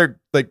 are there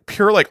like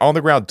pure like on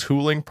the ground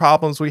tooling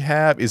problems we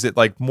have? Is it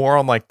like more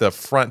on like the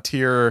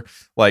frontier,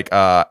 like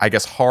I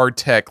guess hard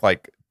tech,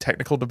 like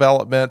technical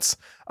developments,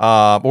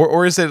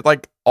 or is it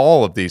like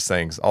all of these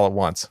things all at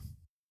once?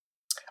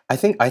 I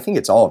think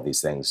it's all of these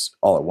things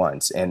all at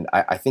once, and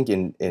I think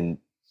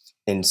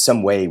in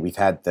some way we've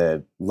had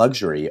the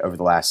luxury over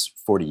the last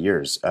 40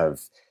 years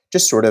of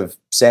just sort of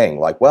saying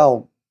like,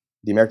 well,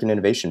 the American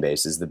innovation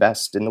base is the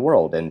best in the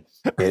world, and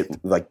it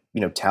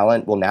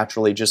talent will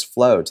naturally just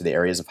flow to the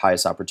areas of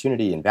highest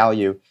opportunity and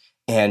value.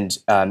 And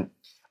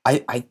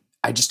I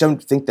just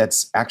don't think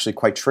that's actually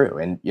quite true.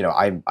 And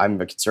I'm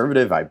a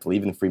conservative. I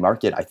believe in the free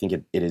market. I think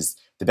it is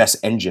the best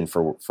engine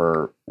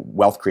for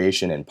wealth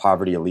creation and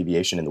poverty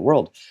alleviation in the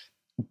world.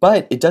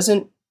 But it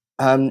doesn't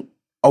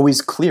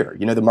always clear.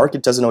 The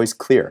market doesn't always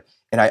clear.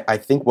 And I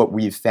think what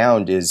we've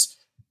found is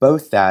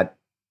both that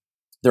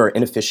there are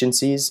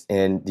inefficiencies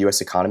in the U.S.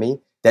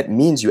 economy. That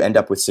means you end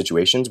up with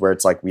situations where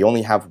it's like we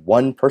only have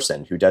one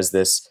person who does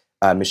this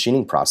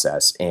machining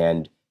process,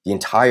 and the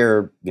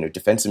entire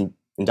defense and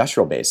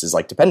industrial base is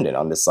like dependent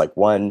on this like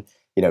one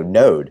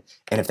node.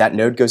 And if that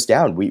node goes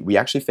down, we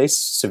actually face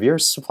severe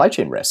supply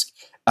chain risk.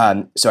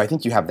 So I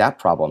think you have that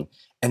problem.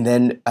 And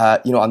then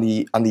on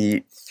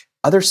the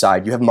other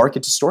side, you have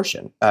market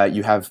distortion.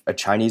 You have a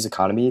Chinese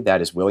economy that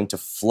is willing to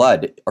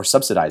flood or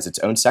subsidize its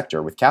own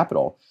sector with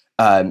capital,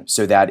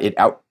 so that it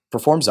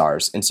outperforms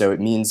ours. And so it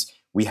means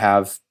we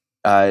have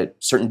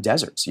certain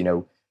deserts.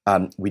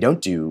 We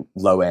don't do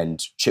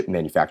low-end chip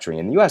manufacturing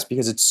in the U.S.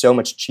 because it's so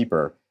much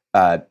cheaper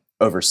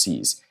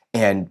overseas.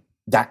 And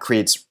that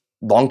creates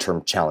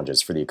long-term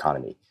challenges for the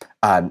economy.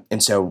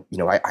 And so,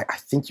 I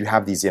think you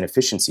have these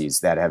inefficiencies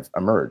that have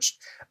emerged.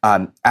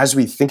 As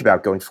we think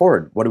about going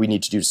forward, what do we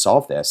need to do to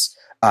solve this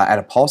at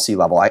a policy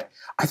level?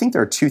 I think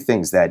there are two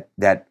things that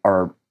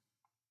are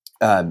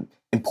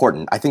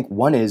important. I think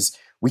one is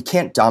we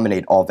can't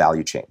dominate all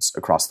value chains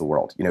across the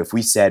world. If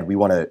we said we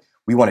want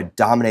to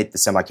dominate the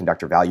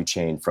semiconductor value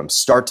chain from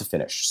start to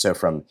finish, so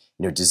from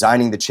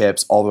designing the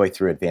chips all the way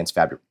through advanced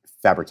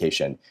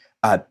fabrication,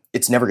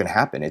 it's never going to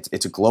happen.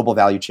 It's a global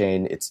value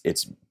chain.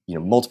 It's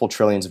multiple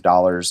trillions of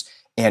dollars,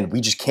 and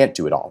we just can't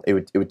do it all.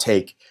 It would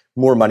take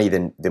more money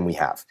than we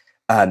have,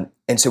 and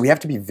so we have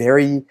to be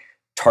very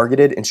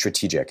targeted and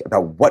strategic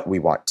about what we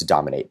want to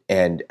dominate.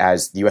 And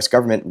as the U.S.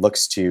 government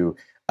looks to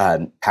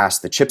pass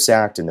the CHIPS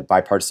Act and the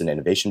bipartisan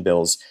innovation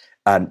bills,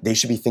 they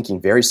should be thinking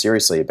very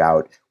seriously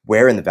about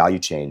where in the value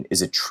chain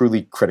is it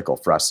truly critical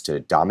for us to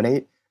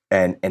dominate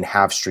and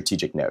have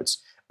strategic nodes.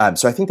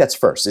 So I think that's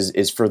first,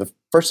 is for the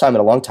first time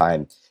in a long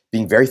time,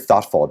 being very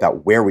thoughtful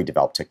about where we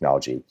develop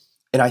technology.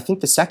 And I think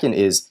the second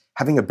is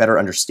having a better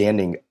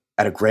understanding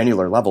at a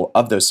granular level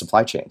of those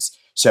supply chains.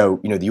 So,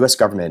 the U.S.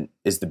 government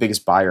is the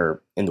biggest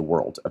buyer in the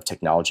world of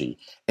technology,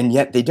 and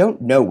yet they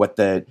don't know what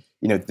the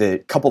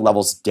couple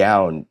levels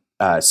down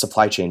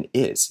supply chain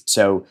is.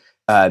 So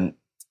one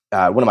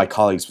of my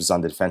colleagues was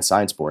on the Defense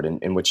Science Board,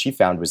 and what she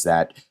found was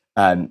that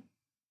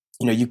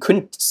you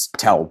couldn't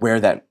tell where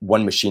that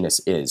one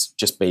machinist is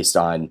just based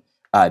on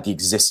the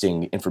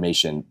existing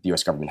information the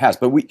U.S. government has.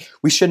 But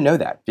we should know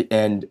that,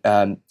 and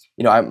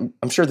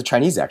I'm sure the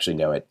Chinese actually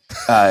know it,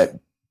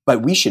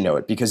 but we should know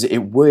it because it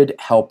would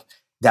help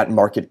that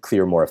market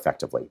clear more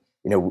effectively.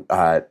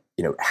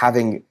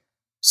 Having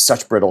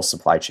such brittle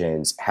supply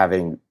chains,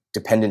 having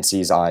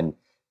dependencies on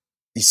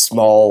these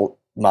small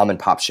mom and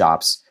pop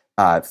shops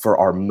for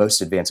our most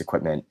advanced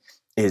equipment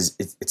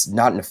it's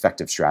not an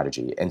effective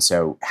strategy. And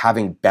so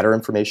having better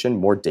information,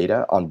 more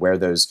data on where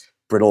those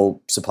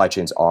brittle supply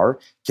chains are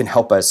can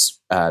help us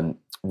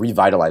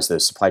revitalize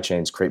those supply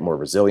chains, create more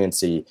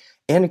resiliency,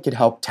 and it could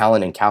help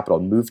talent and capital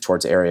move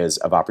towards areas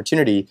of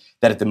opportunity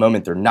that at the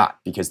moment they're not,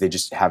 because they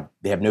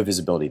have no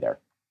visibility there.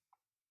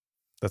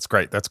 That's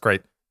great. That's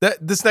great.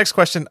 This next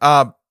question,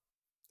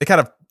 it kind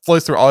of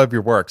flows through all of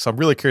your work, so I'm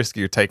really curious to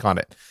get your take on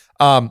it.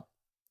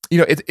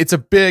 It's a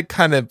big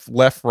kind of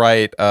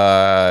left-right,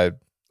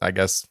 I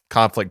guess,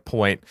 conflict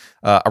point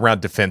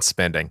around defense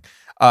spending.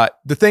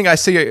 The thing I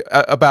see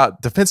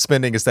about defense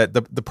spending is that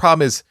the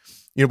problem is,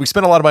 we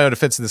spend a lot of money on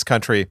defense in this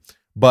country,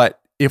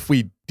 but if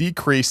we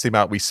decrease the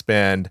amount we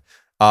spend,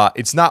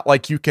 it's not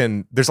like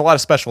there's a lot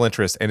of special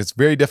interest, and it's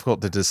very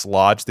difficult to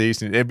dislodge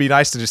these. And it'd be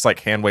nice to just like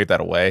hand wave that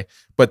away,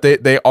 but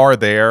they are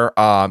there,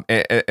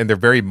 and they're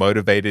very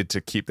motivated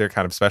to keep their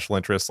kind of special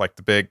interests, like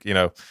the big,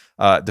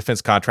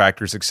 defense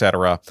contractors, et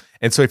cetera.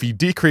 And so if you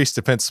decrease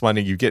defense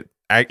funding, you get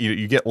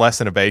you get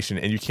less innovation,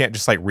 and you can't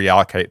just like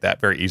reallocate that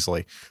very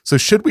easily. So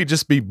should we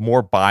just be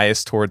more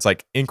biased towards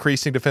like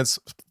increasing defense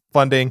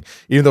funding,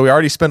 even though we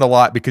already spend a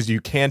lot, because you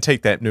can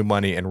take that new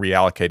money and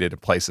reallocate it to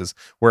places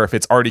where if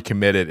it's already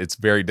committed, it's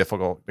very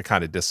difficult to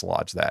kind of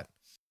dislodge that?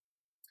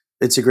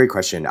 It's a great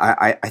question.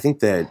 I think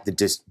the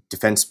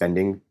defense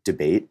spending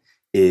debate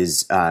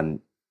is I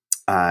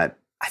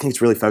think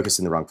it's really focused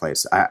in the wrong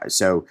place.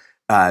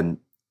 The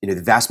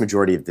vast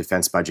majority of the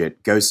defense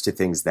budget goes to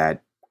things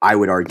that I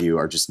would argue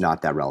are just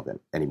not that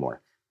relevant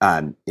anymore.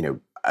 A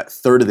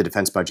third of the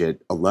defense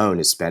budget alone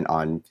is spent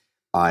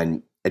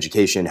on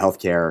education,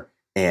 healthcare,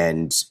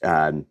 and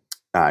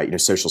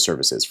social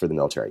services for the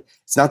military.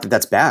 It's not that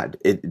that's bad.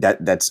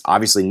 That's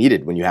obviously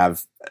needed when you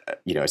have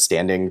a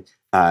standing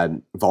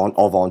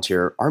all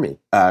volunteer army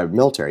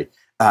military.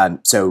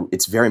 So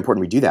it's very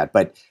important we do that.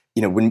 But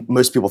when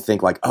most people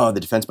think like, oh, the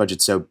defense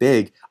budget's so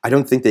big, I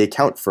don't think they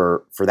account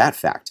for that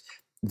fact.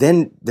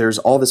 Then there's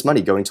all this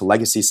money going to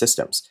legacy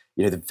systems.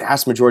 The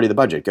vast majority of the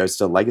budget goes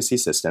to legacy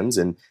systems.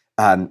 And,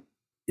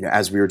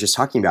 as we were just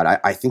talking about,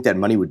 I think that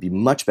money would be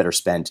much better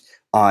spent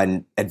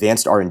on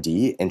advanced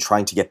R&D and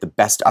trying to get the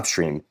best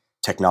upstream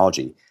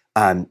technology.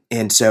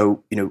 And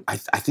so, I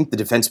think the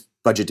defense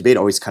budget debate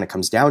always kind of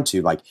comes down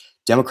to like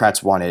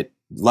Democrats want it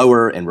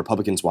lower and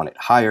Republicans want it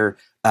higher.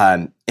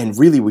 And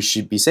really we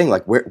should be saying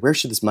like, where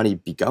should this money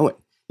be going?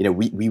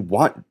 We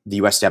want the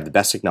US to have the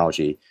best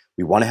technology.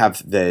 We want to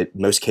have the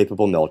most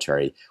capable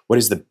military. What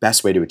is the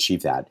best way to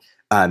achieve that?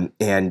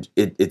 And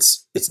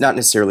it's not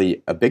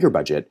necessarily a bigger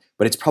budget,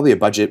 but it's probably a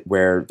budget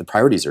where the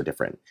priorities are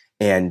different.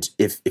 And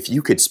if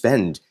you could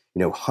spend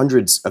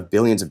hundreds of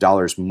billions of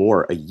dollars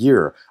more a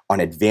year on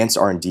advanced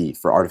R&D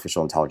for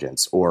artificial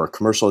intelligence or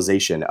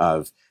commercialization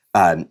of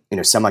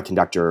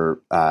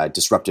semiconductor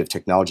disruptive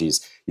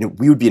technologies,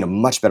 we would be in a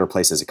much better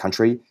place as a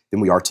country than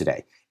we are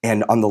today.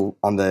 And on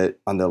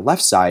the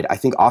left side, I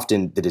think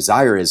often the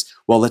desire is,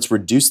 well, let's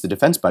reduce the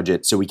defense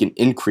budget so we can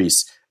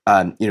increase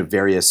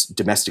various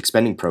domestic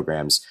spending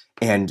programs.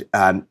 And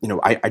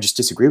I just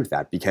disagree with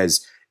that,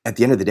 because at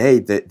the end of the day,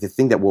 the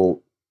thing that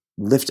will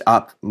lift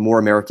up more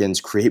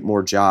Americans, create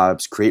more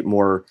jobs, create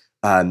more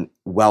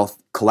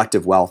wealth,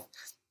 collective wealth,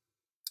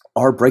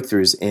 are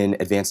breakthroughs in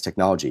advanced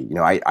technology.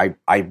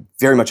 I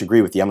very much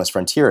agree with the Endless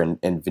Frontier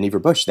and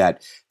Vannevar Bush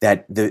that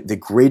the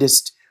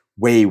greatest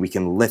way we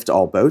can lift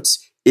all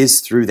boats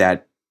is through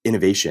that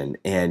innovation,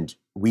 and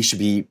we should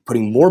be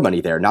putting more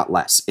money there, not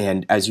less.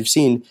 And as you've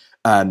seen,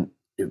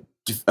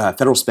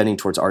 federal spending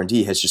towards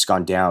R&D has just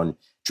gone down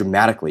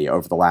dramatically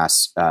over the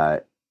last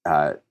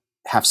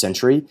half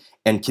century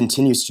and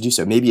continues to do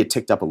so. Maybe it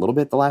ticked up a little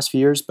bit the last few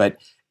years, but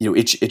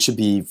it should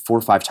be 4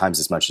 or 5 times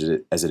as much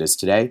as it is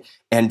today.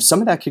 And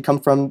some of that could come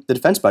from the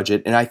defense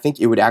budget. And I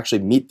think it would actually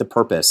meet the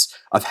purpose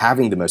of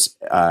having the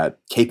most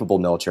capable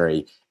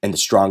military and the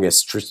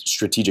strongest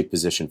strategic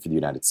position for the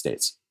United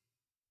States.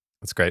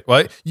 That's great.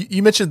 Well,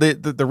 you mentioned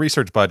the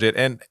research budget,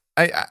 and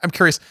I'm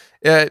curious.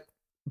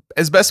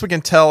 As best we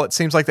can tell, it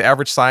seems like the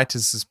average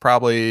scientist is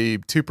probably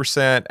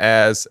 2%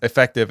 as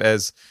effective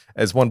as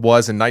one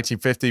was in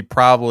 1950,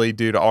 probably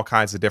due to all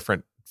kinds of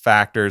different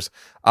factors.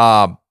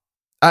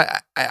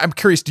 I'm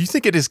curious, do you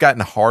think it has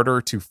gotten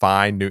harder to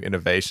find new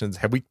innovations?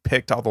 Have we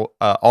picked all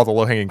the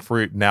low-hanging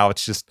fruit? Now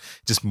it's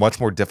just much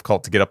more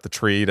difficult to get up the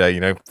tree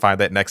to find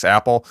that next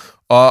apple,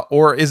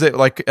 or is it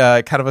like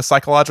kind of a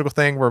psychological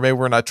thing where maybe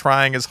we're not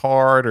trying as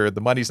hard, or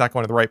the money's not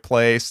going to the right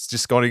place, it's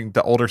just going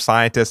to older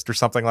scientists or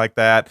something like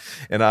that,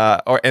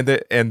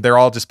 and they're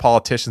all just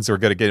politicians who are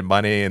going to get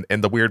money,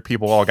 and the weird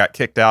people all got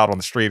kicked out on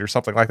the street or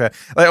something like that?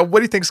 Like, what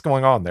do you think is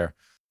going on there?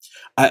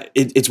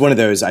 It's one of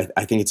those. I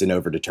think it's an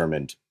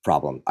overdetermined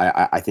problem.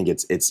 I think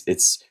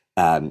it's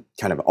kind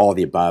of all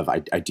the above.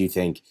 I do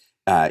think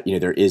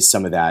there is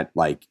some of that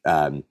like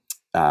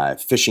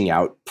fishing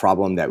out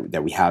problem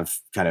that we have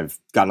kind of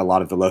gotten a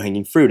lot of the low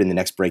hanging fruit, and the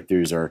next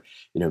breakthroughs are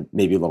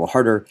maybe a little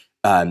harder.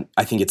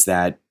 I think it's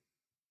that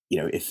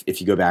if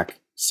you go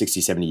back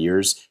 60, 70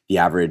 years, the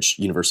average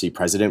university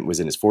president was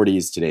in his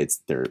 40s. Today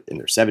they're in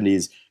their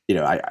 70s.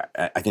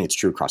 I think it's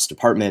true across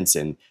departments,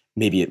 and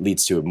maybe it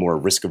leads to a more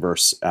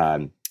risk-averse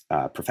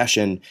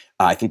profession.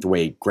 I think the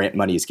way grant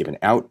money is given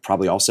out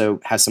probably also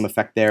has some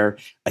effect there.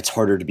 It's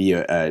harder to be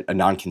a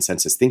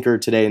non-consensus thinker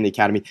today in the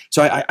academy.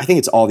 So I think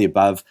it's all the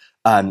above.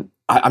 I'm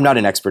not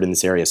an expert in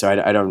this area, so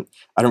I don't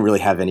really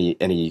have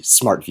any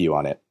smart view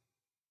on it.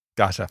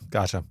 Gotcha.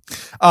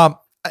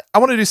 I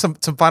want to do some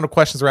final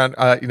questions around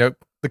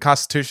the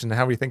Constitution and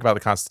how we think about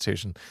the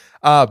Constitution.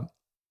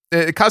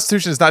 The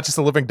Constitution is not just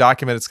a living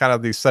document. It's kind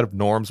of the set of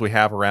norms we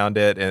have around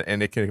it,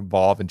 and it can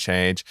evolve and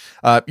change.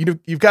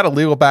 You've got a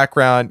legal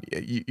background.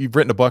 You've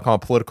written a book on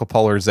political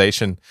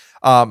polarization.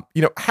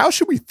 How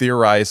should we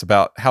theorize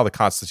about how the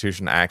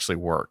Constitution actually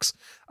works?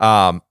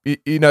 In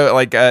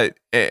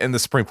the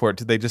Supreme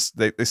Court, they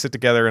sit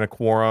together in a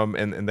quorum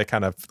and they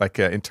kind of like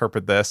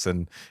interpret this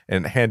and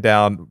hand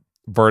down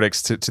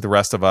verdicts to the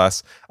rest of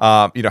us.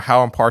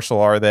 How impartial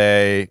are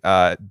they?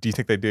 Do you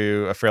think they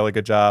do a fairly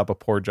good job, a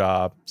poor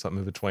job, something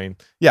in between?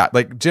 Yeah,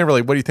 like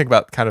generally, what do you think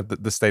about kind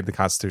of the state of the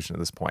Constitution at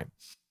this point?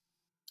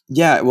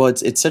 Yeah, well,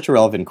 it's such a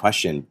relevant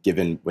question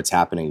given what's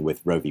happening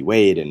with Roe v.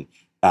 Wade, and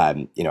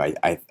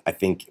I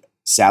think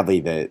sadly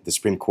the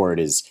Supreme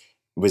Court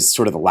was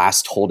sort of the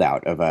last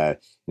holdout of a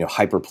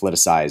hyper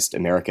politicized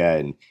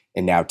America,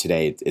 and now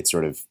today it's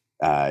sort of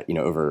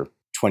over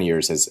 20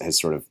 years has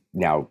sort of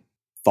now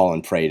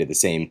fallen prey to the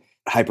same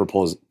hyper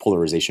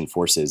polarization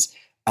forces.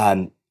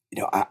 Um,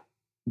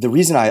 the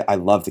reason I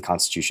love the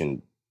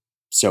Constitution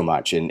so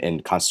much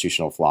and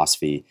constitutional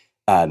philosophy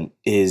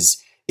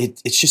is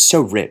it's just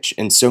so rich,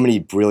 and so many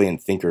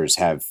brilliant thinkers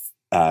have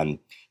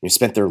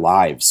spent their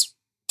lives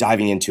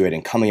diving into it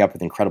and coming up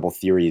with incredible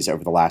theories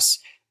over the last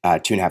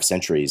 2.5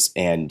 centuries.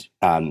 And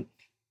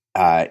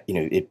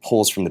it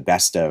pulls from the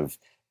best of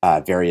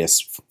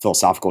various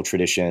philosophical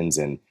traditions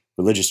and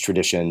religious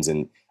traditions,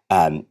 and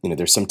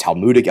there's some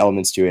Talmudic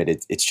elements to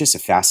it. It's just a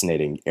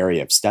fascinating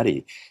area of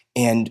study.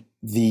 And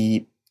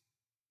the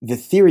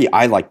theory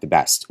I liked the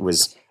best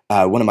was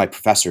one of my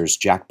professors,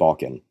 Jack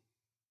Balkin,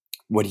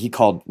 what he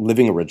called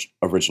living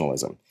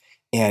originalism.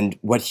 And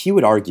what he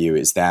would argue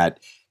is that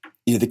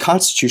the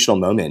constitutional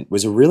moment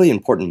was a really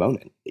important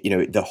moment.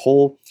 The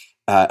whole,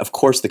 of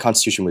course, the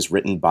Constitution was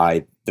written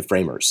by the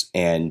framers,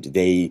 and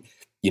they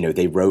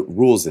wrote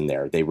rules in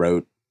there, they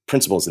wrote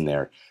principles in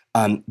there.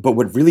 But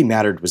what really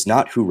mattered was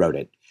not who wrote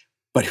it,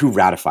 but who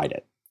ratified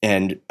it.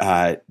 And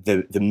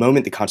the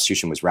moment the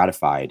Constitution was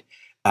ratified,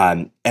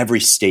 every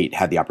state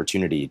had the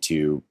opportunity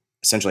to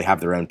essentially have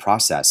their own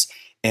process.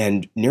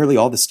 And nearly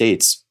all the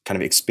states kind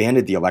of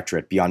expanded the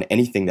electorate beyond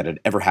anything that had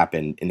ever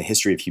happened in the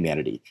history of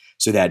humanity,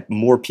 so that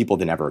more people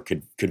than ever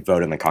could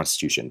vote on the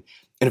Constitution.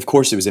 And of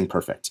course, it was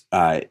imperfect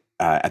at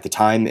the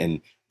time,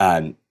 and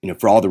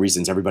for all the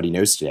reasons everybody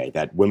knows today,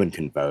 that women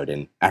couldn't vote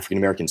and African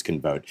Americans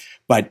couldn't vote.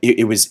 But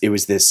it was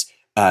this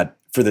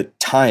for the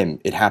time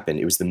it happened,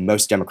 it was the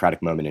most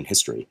democratic moment in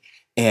history.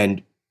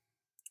 And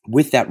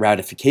with that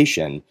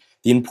ratification,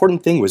 the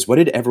important thing was, what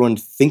did everyone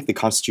think the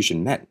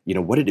Constitution meant?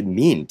 What did it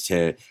mean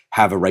to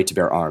have a right to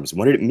bear arms? And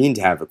what did it mean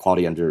to have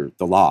equality under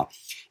the law?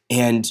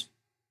 And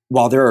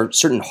while there are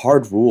certain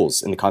hard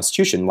rules in the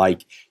Constitution,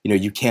 like,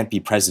 you can't be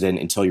president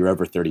until you're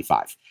over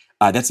 35,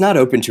 that's not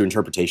open to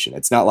interpretation.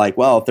 It's not like,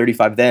 well,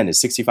 35 then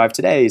is 65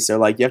 today, so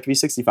like you have to be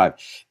 65.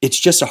 It's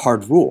just a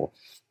hard rule.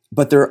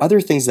 But there are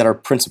other things that are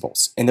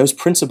principles, and those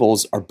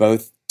principles are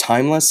both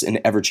timeless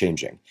and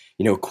ever-changing.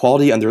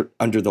 Equality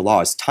under the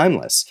law is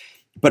timeless,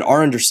 but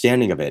our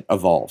understanding of it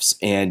evolves.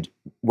 And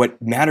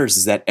what matters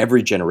is that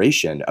every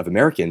generation of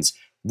Americans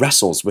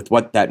wrestles with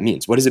what that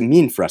means. What does it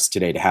mean for us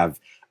today to have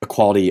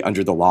equality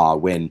under the law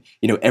when,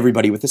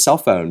 everybody with a cell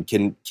phone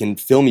can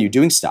film you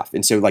doing stuff?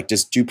 And so, like,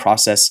 does due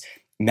process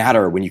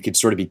matter when you could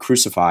sort of be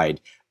crucified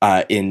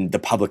in the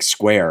public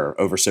square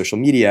over social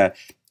media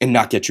and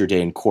not get your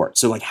day in court?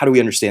 So, like, how do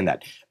we understand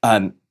that?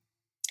 And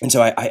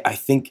so I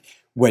think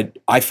what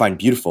I find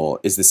beautiful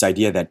is this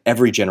idea that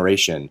every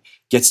generation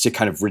gets to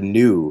kind of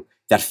renew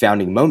that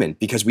founding moment,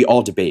 because we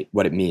all debate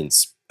what it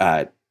means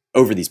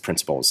over these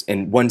principles,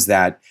 and ones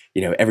that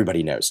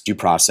everybody knows: due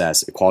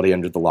process, equality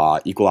under the law,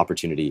 equal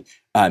opportunity.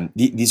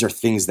 These are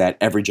things that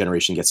every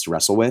generation gets to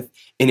wrestle with,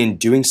 and in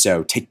doing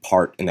so, take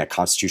part in that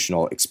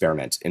constitutional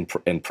experiment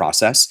and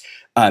process,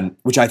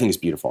 which I think is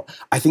beautiful.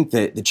 I think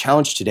the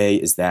challenge today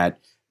is that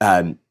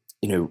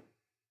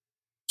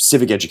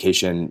civic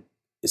education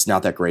is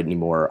not that great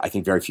anymore. I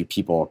think very few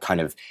people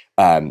kind of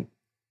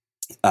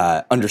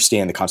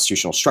understand the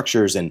constitutional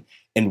structures and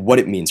what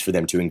it means for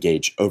them to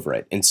engage over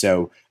it. And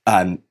so,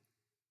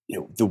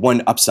 the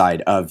one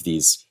upside of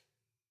these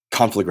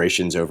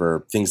conflagrations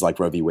over things like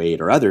Roe v.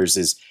 Wade or others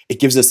is it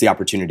gives us the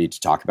opportunity to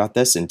talk about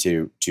this and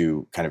to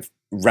kind of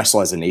wrestle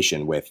as a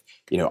nation with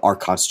our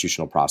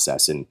constitutional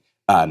process and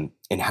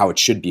how it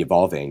should be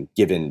evolving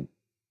given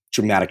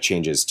dramatic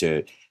changes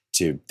to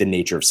the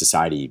nature of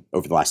society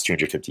over the last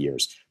 250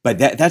 years. But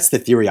that's the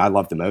theory I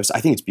love the most. I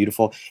think it's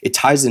beautiful. It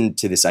ties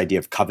into this idea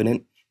of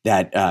covenant,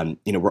 that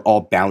we're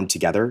all bound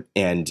together,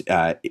 and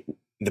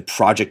the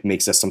project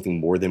makes us something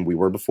more than we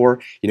were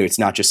before. It's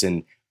not just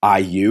an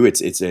I-you,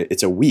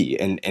 it's a we,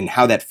 and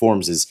how that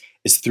forms is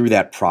through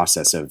that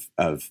process of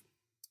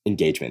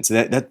engagement.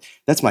 So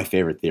that's my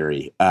favorite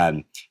theory.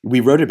 We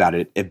wrote about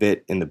it a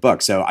bit in the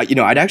book, so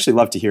I'd actually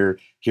love to hear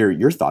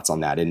your thoughts on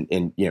that.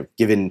 And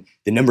given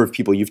the number of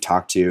people you've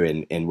talked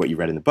to and what you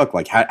read in the book,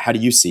 like how do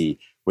you see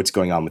what's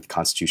going on with the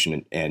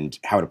Constitution and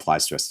how it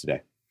applies to us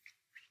today?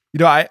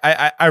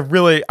 I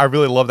really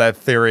love that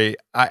theory.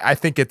 I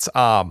think it's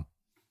I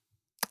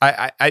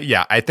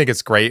think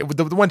it's great.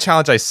 The one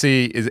challenge I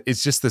see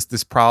is just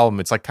this problem.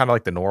 It's like kind of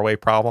like the Norway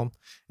problem.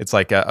 It's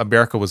like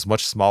America was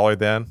much smaller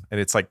then, and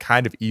it's like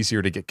kind of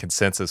easier to get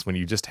consensus when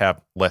you just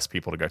have less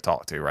people to go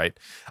talk to, right?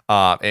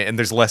 And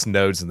there's less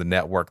nodes in the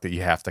network that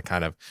you have to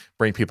kind of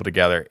bring people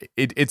together.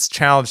 It's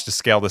challenged to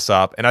scale this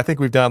up, and I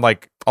think we've done,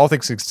 like, all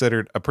things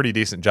considered, a pretty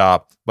decent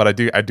job. But I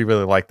do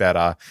really like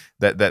that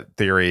that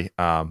theory,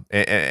 I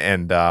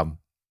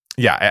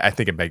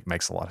think it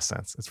makes a lot of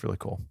sense. It's really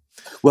cool.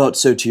 Well,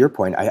 so to your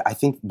point, I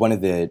think one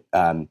of the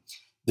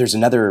there's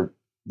another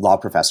law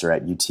professor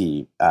at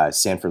UT,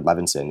 Sanford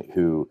Levinson,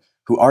 who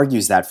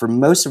argues that for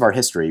most of our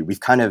history, we've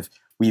kind of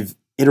we've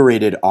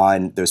iterated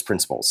on those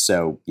principles.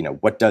 So,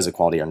 what does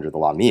equality under the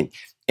law mean?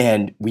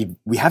 And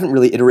we haven't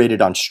really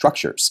iterated on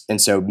structures.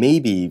 And so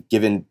maybe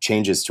given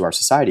changes to our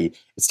society,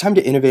 it's time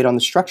to innovate on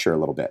the structure a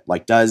little bit.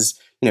 Like, does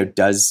the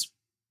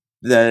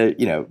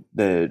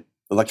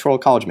electoral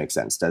college make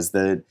sense? Does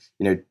the,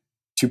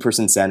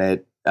 2-person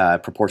Senate,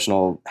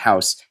 proportional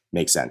House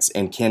make sense?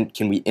 And can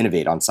we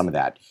innovate on some of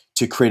that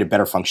to create a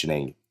better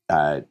functioning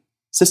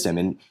system?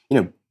 And,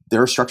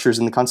 there are structures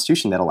in the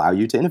Constitution that allow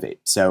you to innovate.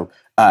 So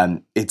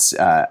it's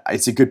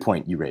a good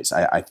point you raise.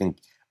 I think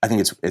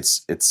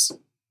it's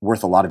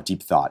worth a lot of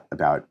deep thought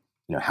about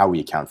how we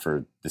account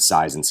for the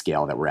size and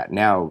scale that we're at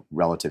now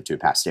relative to a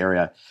past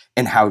era,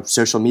 and how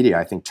social media,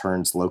 I think,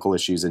 turns local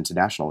issues into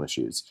national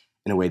issues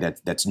in a way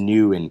that's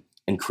new and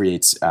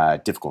creates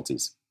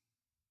difficulties.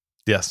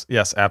 Yes,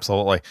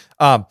 absolutely.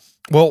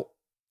 Well,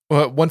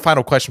 one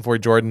final question for you,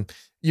 Jordan.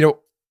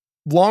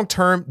 Long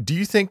term, do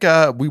you think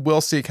we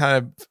will see kind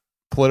of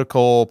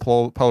political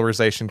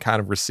polarization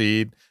kind of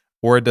recede,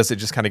 or does it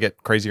just kind of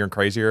get crazier and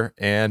crazier?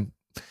 And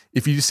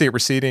if you see it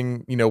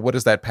receding, what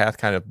does that path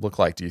kind of look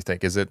like, do you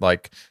think? Is it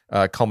like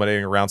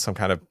culminating around some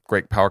kind of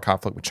great power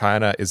conflict with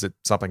China? Is it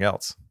something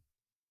else?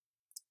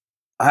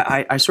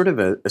 I sort of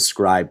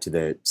ascribe to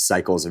the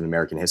cycles of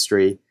American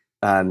history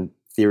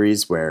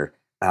theories where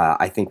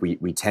I think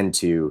we tend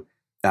to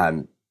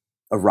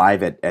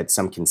arrive at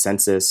some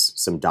consensus,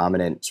 some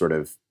dominant sort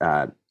of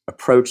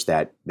approach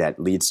that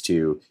leads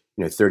to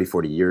 30,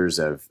 40 years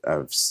of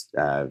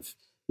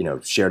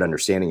shared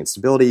understanding and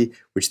stability,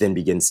 which then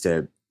begins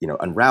to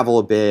unravel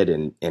a bit.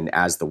 And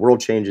as the world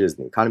changes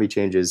and the economy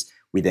changes,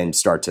 we then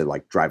start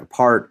to drive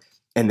apart.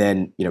 And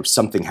then,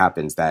 something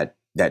happens that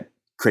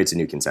creates a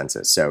new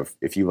consensus. So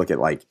if you look at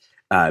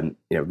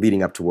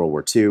leading up to World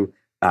War II,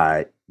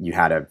 you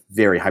had a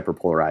very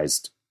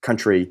hyperpolarized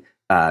country,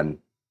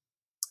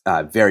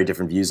 very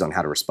different views on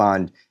how to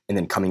respond. And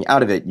then coming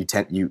out of it,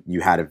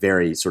 you had a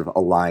very sort of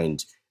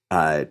aligned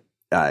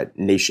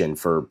nation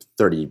for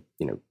 30,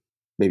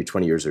 maybe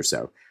 20 years or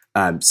so.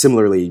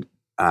 Similarly,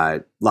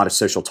 a lot of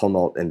social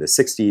tumult in the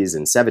 60s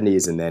and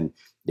 70s. And then,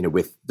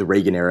 with the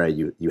Reagan era,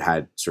 you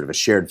had sort of a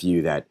shared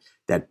view that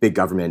big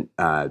government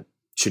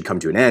should come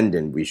to an end,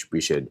 and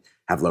we should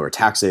have lower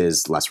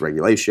taxes, less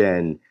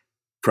regulation,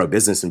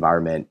 pro-business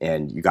environment.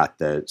 And you got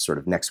the sort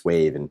of next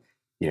wave. And,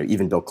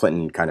 even Bill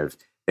Clinton kind of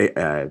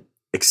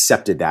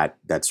accepted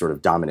that sort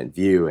of dominant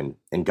view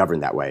and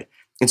governed that way.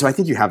 And so I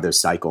think you have those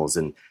cycles,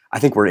 and I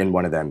think we're in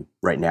one of them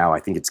right now. I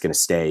think it's going to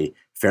stay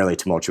fairly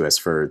tumultuous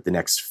for the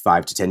next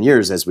 5 to 10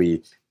 years as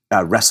we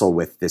wrestle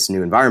with this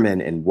new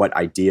environment and what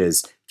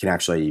ideas can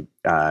actually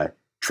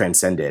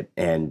transcend it.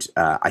 And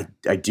I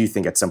do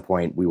think at some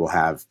point we will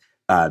have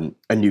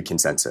a new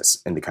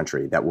consensus in the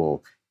country that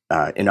will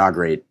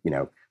inaugurate,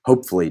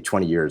 hopefully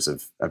 20 years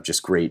of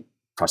just great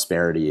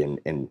prosperity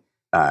and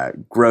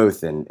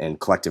growth and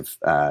collective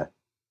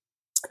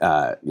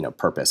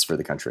purpose for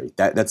the country.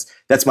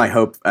 That's my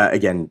hope.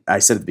 Again, I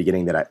said at the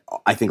beginning that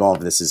I think all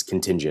of this is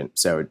contingent.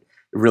 So it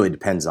really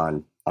depends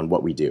on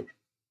what we do.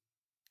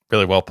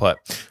 Really well put.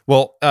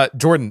 Well,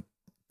 Jordan,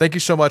 thank you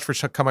so much for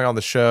coming on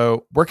the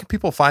show. Where can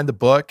people find the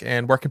book,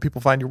 and where can people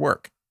find your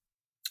work?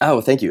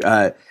 Oh, thank you.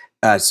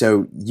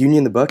 So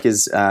Union, the book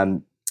is,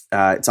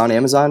 it's on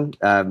Amazon.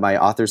 My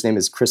author's name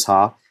is Chris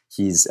Ha.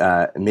 He's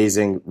an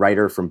amazing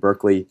writer from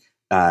Berkeley.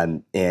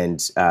 And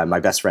my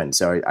best friend.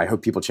 So I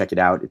hope people check it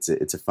out.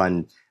 It's a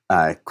fun,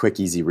 quick,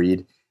 easy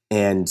read.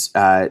 And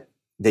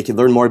they can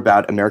learn more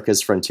about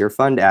America's Frontier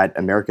Fund at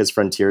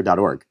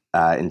americasfrontier.org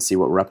and see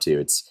what we're up to.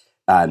 It's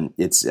an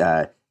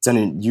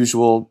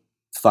unusual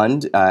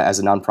fund as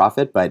a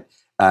nonprofit, but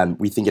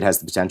we think it has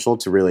the potential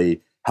to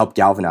really help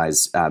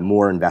galvanize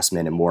more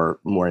investment and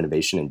more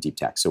innovation in deep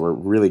tech. So we're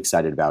really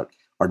excited about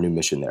our new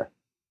mission there.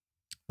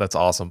 That's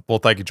awesome. Well,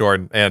 thank you,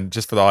 Jordan. And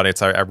just for the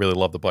audience, I really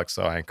love the book,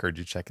 so I encourage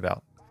you to check it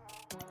out.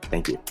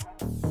 Thank you.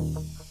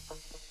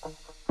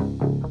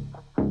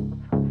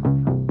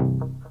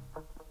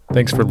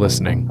 Thanks for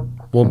listening.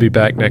 We'll be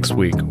back next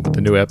week with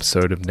a new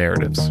episode of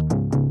Narratives.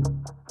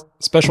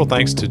 Special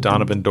thanks to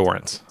Donovan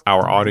Dorrance,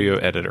 our audio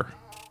editor.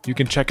 You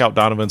can check out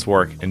Donovan's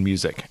work and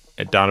music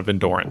at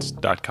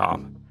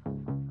donovandorrance.com.